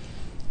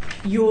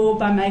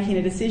 By making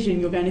a decision,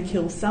 you're going to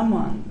kill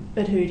someone,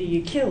 but who do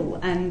you kill?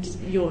 And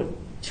your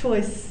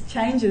choice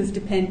changes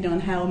depending on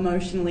how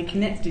emotionally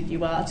connected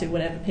you are to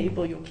whatever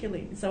people you're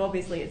killing. So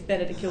obviously it's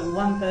better to kill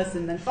 1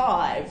 person than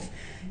 5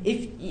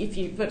 if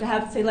you but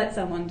to let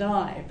someone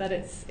die. But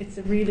it's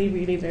really,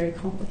 really very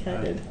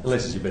complicated.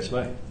 Unless it's your best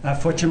mate.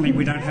 Fortunately,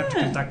 we don't have to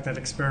conduct that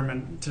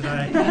experiment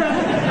today.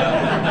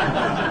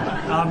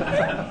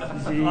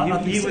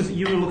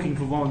 You were looking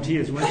for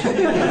volunteers, weren't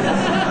you?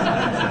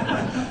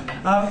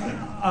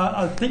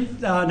 I think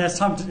now it's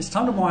time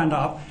to wind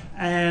up,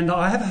 and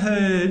I have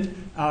heard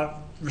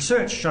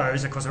research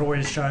shows, of course it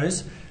always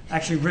shows,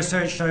 actually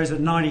research shows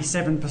that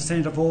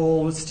 97% of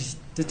all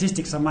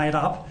statistics are made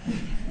up,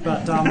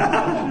 but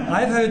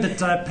I've heard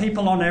that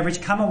people on average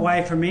come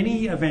away from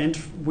any event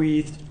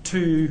with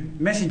 2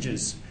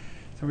 messages.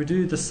 So we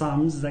do the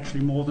sums, it's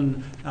actually more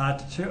than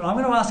 2. I'm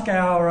going to ask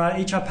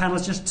each of our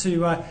panellists just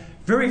to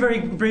very,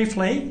 very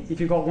briefly, if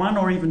you've got 1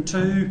 or even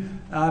 2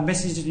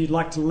 messages you'd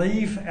like to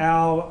leave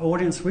our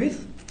audience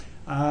with.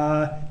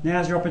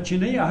 Now's your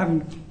opportunity. I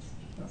haven't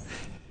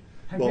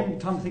given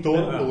time to think about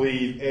it. Don't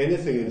believe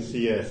anything in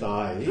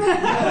CSI.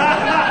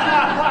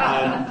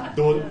 And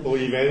don't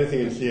believe anything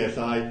in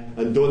CSI,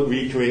 and don't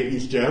recreate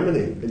East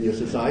Germany in your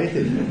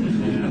society.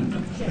 And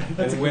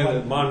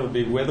mine would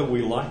be whether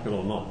we like it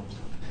or not.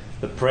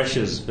 The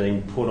pressures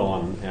being put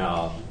on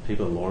our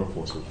people in law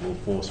enforcement will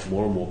force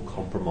more and more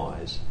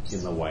compromise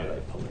in the way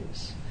they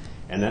police.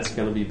 And that's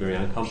going to be very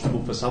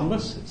uncomfortable for some of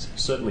us.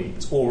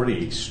 It's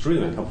already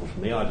extremely uncomfortable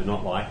for me. I do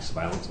not like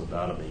surveillance or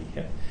data being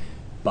kept.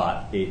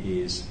 But it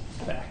is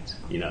fact.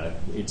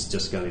 It's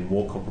just going to be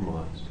more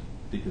compromised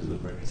because of the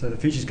pressure. So the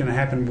future's going to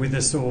happen with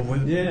us or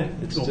with... Yeah,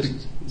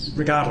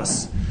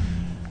 regardless.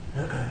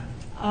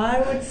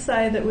 I would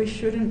say that we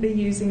shouldn't be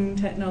using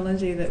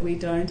technology that we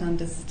don't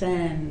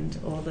understand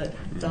or that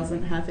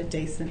doesn't have a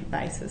decent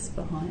basis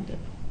behind it.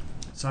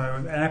 So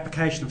an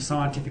application of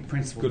scientific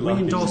principle. Good we luck.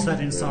 endorse that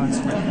in Science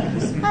Week.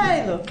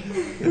 Hey, look.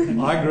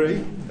 I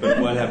agree. It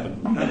won't happen.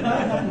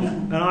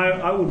 And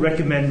I would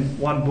recommend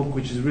one book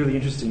which is really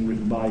interesting,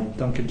 written by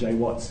Duncan J.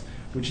 Watts,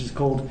 which is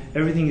called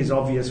Everything is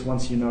Obvious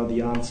Once You Know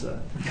the Answer.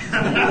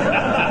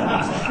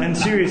 And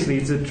seriously,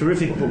 it's a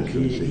terrific book.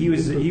 He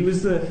was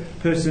the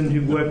person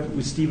who worked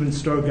with Stephen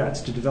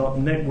Strogatz to develop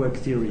network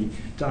theory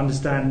to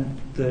understand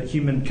the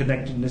human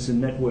connectedness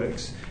in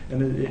networks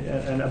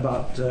and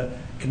about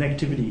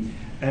connectivity.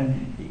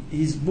 And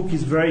his book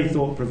is very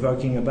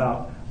thought-provoking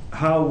about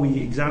how we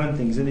examine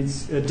things, and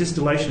it's a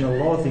distillation of a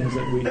lot of things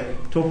that we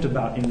talked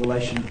about in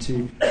relation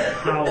to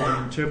how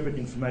we interpret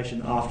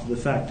information after the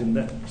fact, and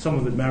that some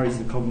of it marries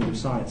the cognitive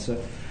science.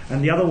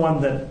 And the other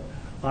one that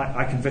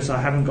I confess I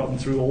haven't gotten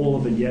through all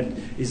of it yet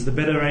is The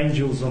Better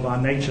Angels of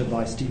Our Nature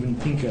by Steven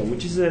Pinker,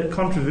 which is a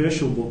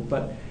controversial book,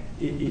 but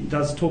it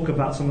does talk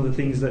about some of the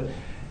things that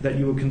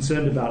you were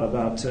concerned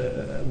about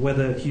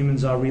whether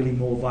humans are really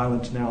more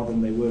violent now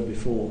than they were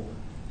before.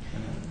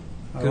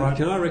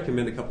 Can I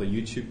recommend a couple of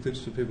YouTube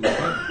clips for people to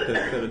watch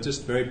that are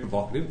just very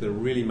provocative, that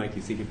really make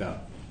you think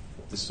about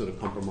this sort of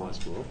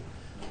compromised world?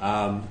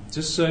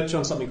 Just search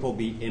on something called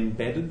the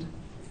Embedded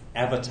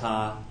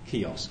Avatar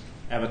Kiosk.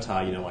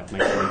 Avatar, like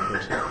make a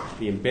person.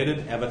 The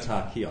Embedded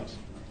Avatar Kiosk.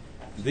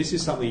 This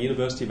is something the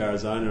University of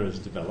Arizona has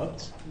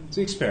developed. It's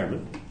an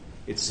experiment.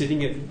 It's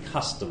sitting at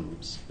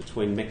customs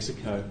between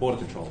border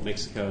control,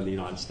 Mexico and the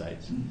United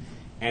States.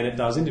 And it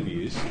does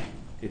interviews.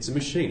 It's a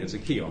machine, it's a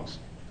kiosk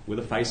with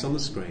a face on the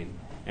screen,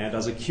 and it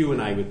does a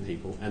Q&A with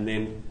people and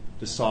then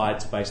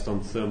decides based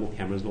on thermal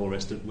cameras and all the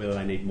rest of it whether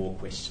they need more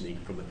questioning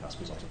from the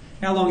customs officer.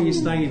 How long are you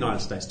staying in the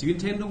United States? Do you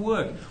intend to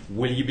work?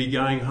 Will you be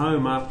going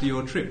home after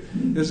your trip?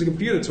 There's a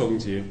computer talking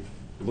to you.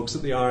 It looks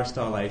at the iris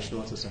dilation,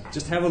 all that sort of stuff.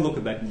 Just have a look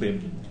at that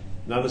clip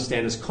and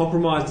understand, as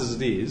compromised as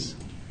it is,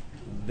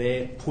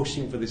 they're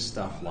pushing for this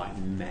stuff like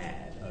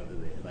mad over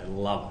there. They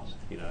love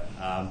it,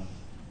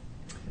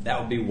 That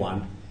would be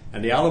one.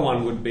 And the other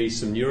one would be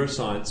some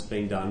neuroscience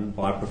being done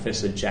by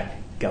Professor Jack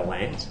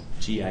Gallant,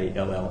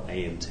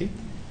 Gallant,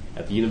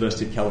 at the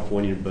University of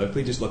California in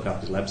Berkeley. Just look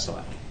up his lab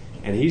site.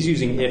 And he's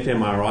using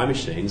fMRI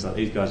machines, like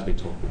these guys have been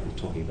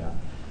talking about,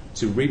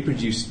 to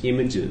reproduce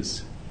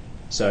images.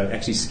 So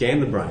actually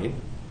scan the brain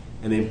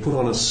and then put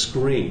on a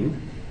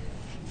screen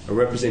a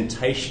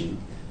representation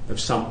of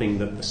something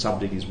that the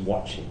subject is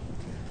watching.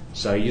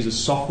 So he uses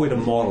software to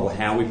model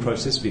how we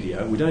process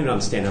video. We don't even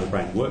understand how the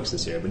brain works in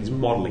this area, but he's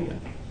modelling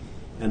it.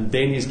 And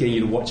then he's getting you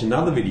to watch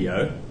another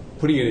video,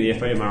 putting it in the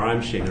fMRI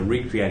machine and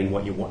recreating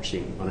what you're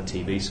watching on a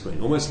TV screen,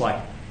 almost like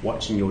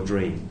watching your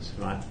dreams,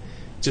 right?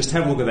 Just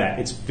have a look at that.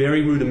 It's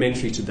very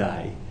rudimentary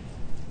today,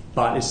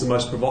 but it's the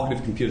most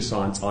provocative computer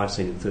science I've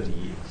seen in 30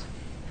 years,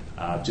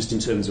 just in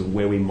terms of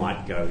where we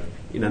might go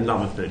in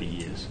another 30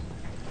 years.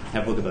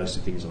 Have a look at those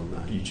two things on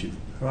YouTube.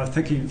 All right,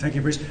 thank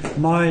you, Bruce.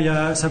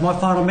 My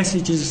final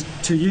messages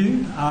to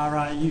you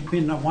are: you've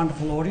been a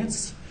wonderful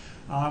audience.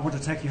 I want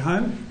to take you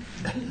home.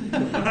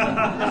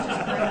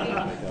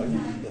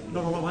 Not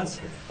not all at once.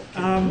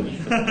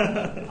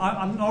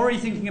 I'm already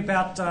thinking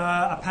about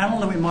a panel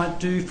that we might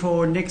do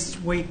for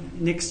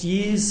next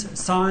year's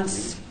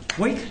Science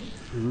Week.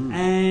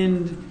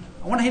 And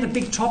I want to hit a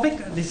big topic.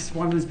 This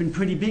one has been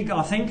pretty big,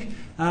 I think.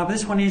 But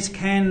this one is,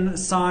 can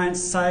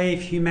science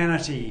save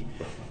humanity?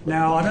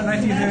 Now, I don't know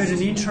if you heard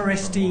an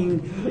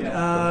interesting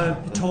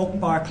talk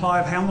by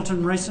Clive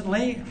Hamilton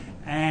recently.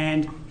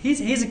 And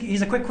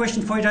here's a quick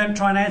question for you. Don't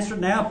try and answer it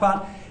now.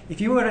 But if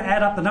you were to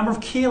add up the number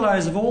of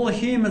kilos of all the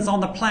humans on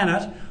the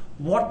planet,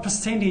 what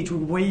percentage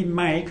would we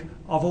make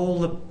of all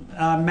the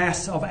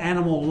mass of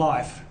animal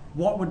life?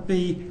 What would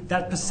be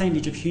that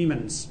percentage of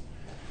humans?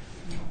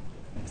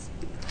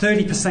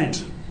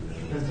 30%.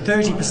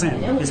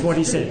 30% is what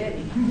he said.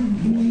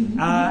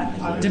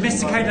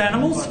 Domesticated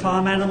animals,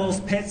 farm animals,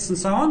 pets and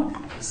so on,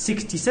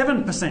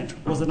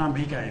 67% was the number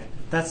he gave.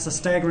 That's a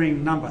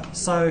staggering number.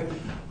 So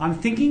I'm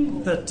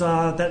thinking that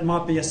that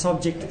might be a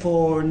subject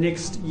for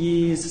next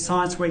year's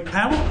Science Week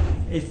panel.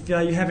 If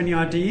you have any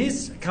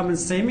ideas, come and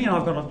see me, and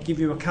I've got to give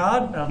you a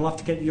card. I'd love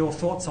to get your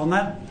thoughts on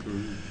that.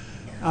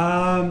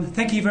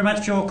 Thank you very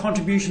much for your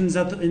contributions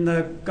in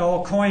the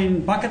gold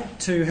coin bucket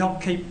to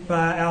help keep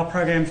our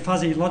program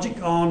Fuzzy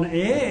Logic on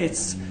air.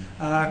 It's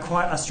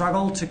quite a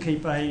struggle to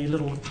keep a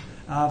little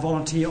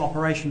volunteer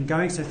operation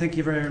going, so thank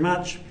you very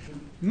much.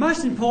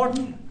 Most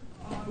important,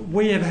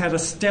 we have had a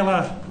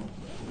stellar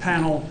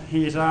panel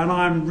here today, and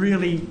I'm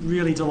really,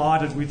 really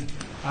delighted with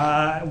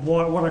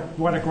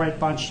what a great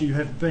bunch you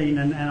have been,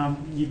 and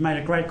you've made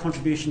a great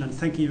contribution, and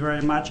thank you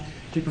very much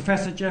to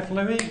Professor Jeff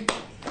Louis,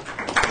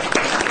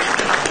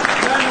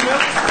 Joanna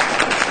Wilkes,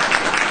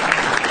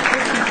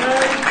 Christy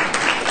Gray,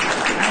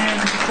 and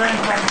Graham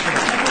Robinson.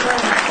 Thank you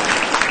very much.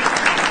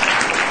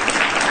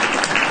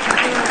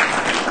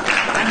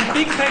 And a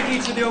big thank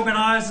you to the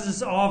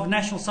organisers of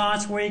National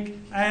Science Week,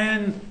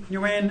 and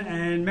Nguyen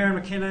and Mary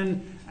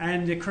McKinnon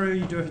and the crew.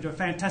 You do a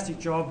fantastic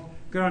job.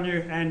 Good on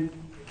you, and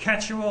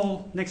catch you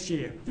all next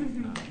year.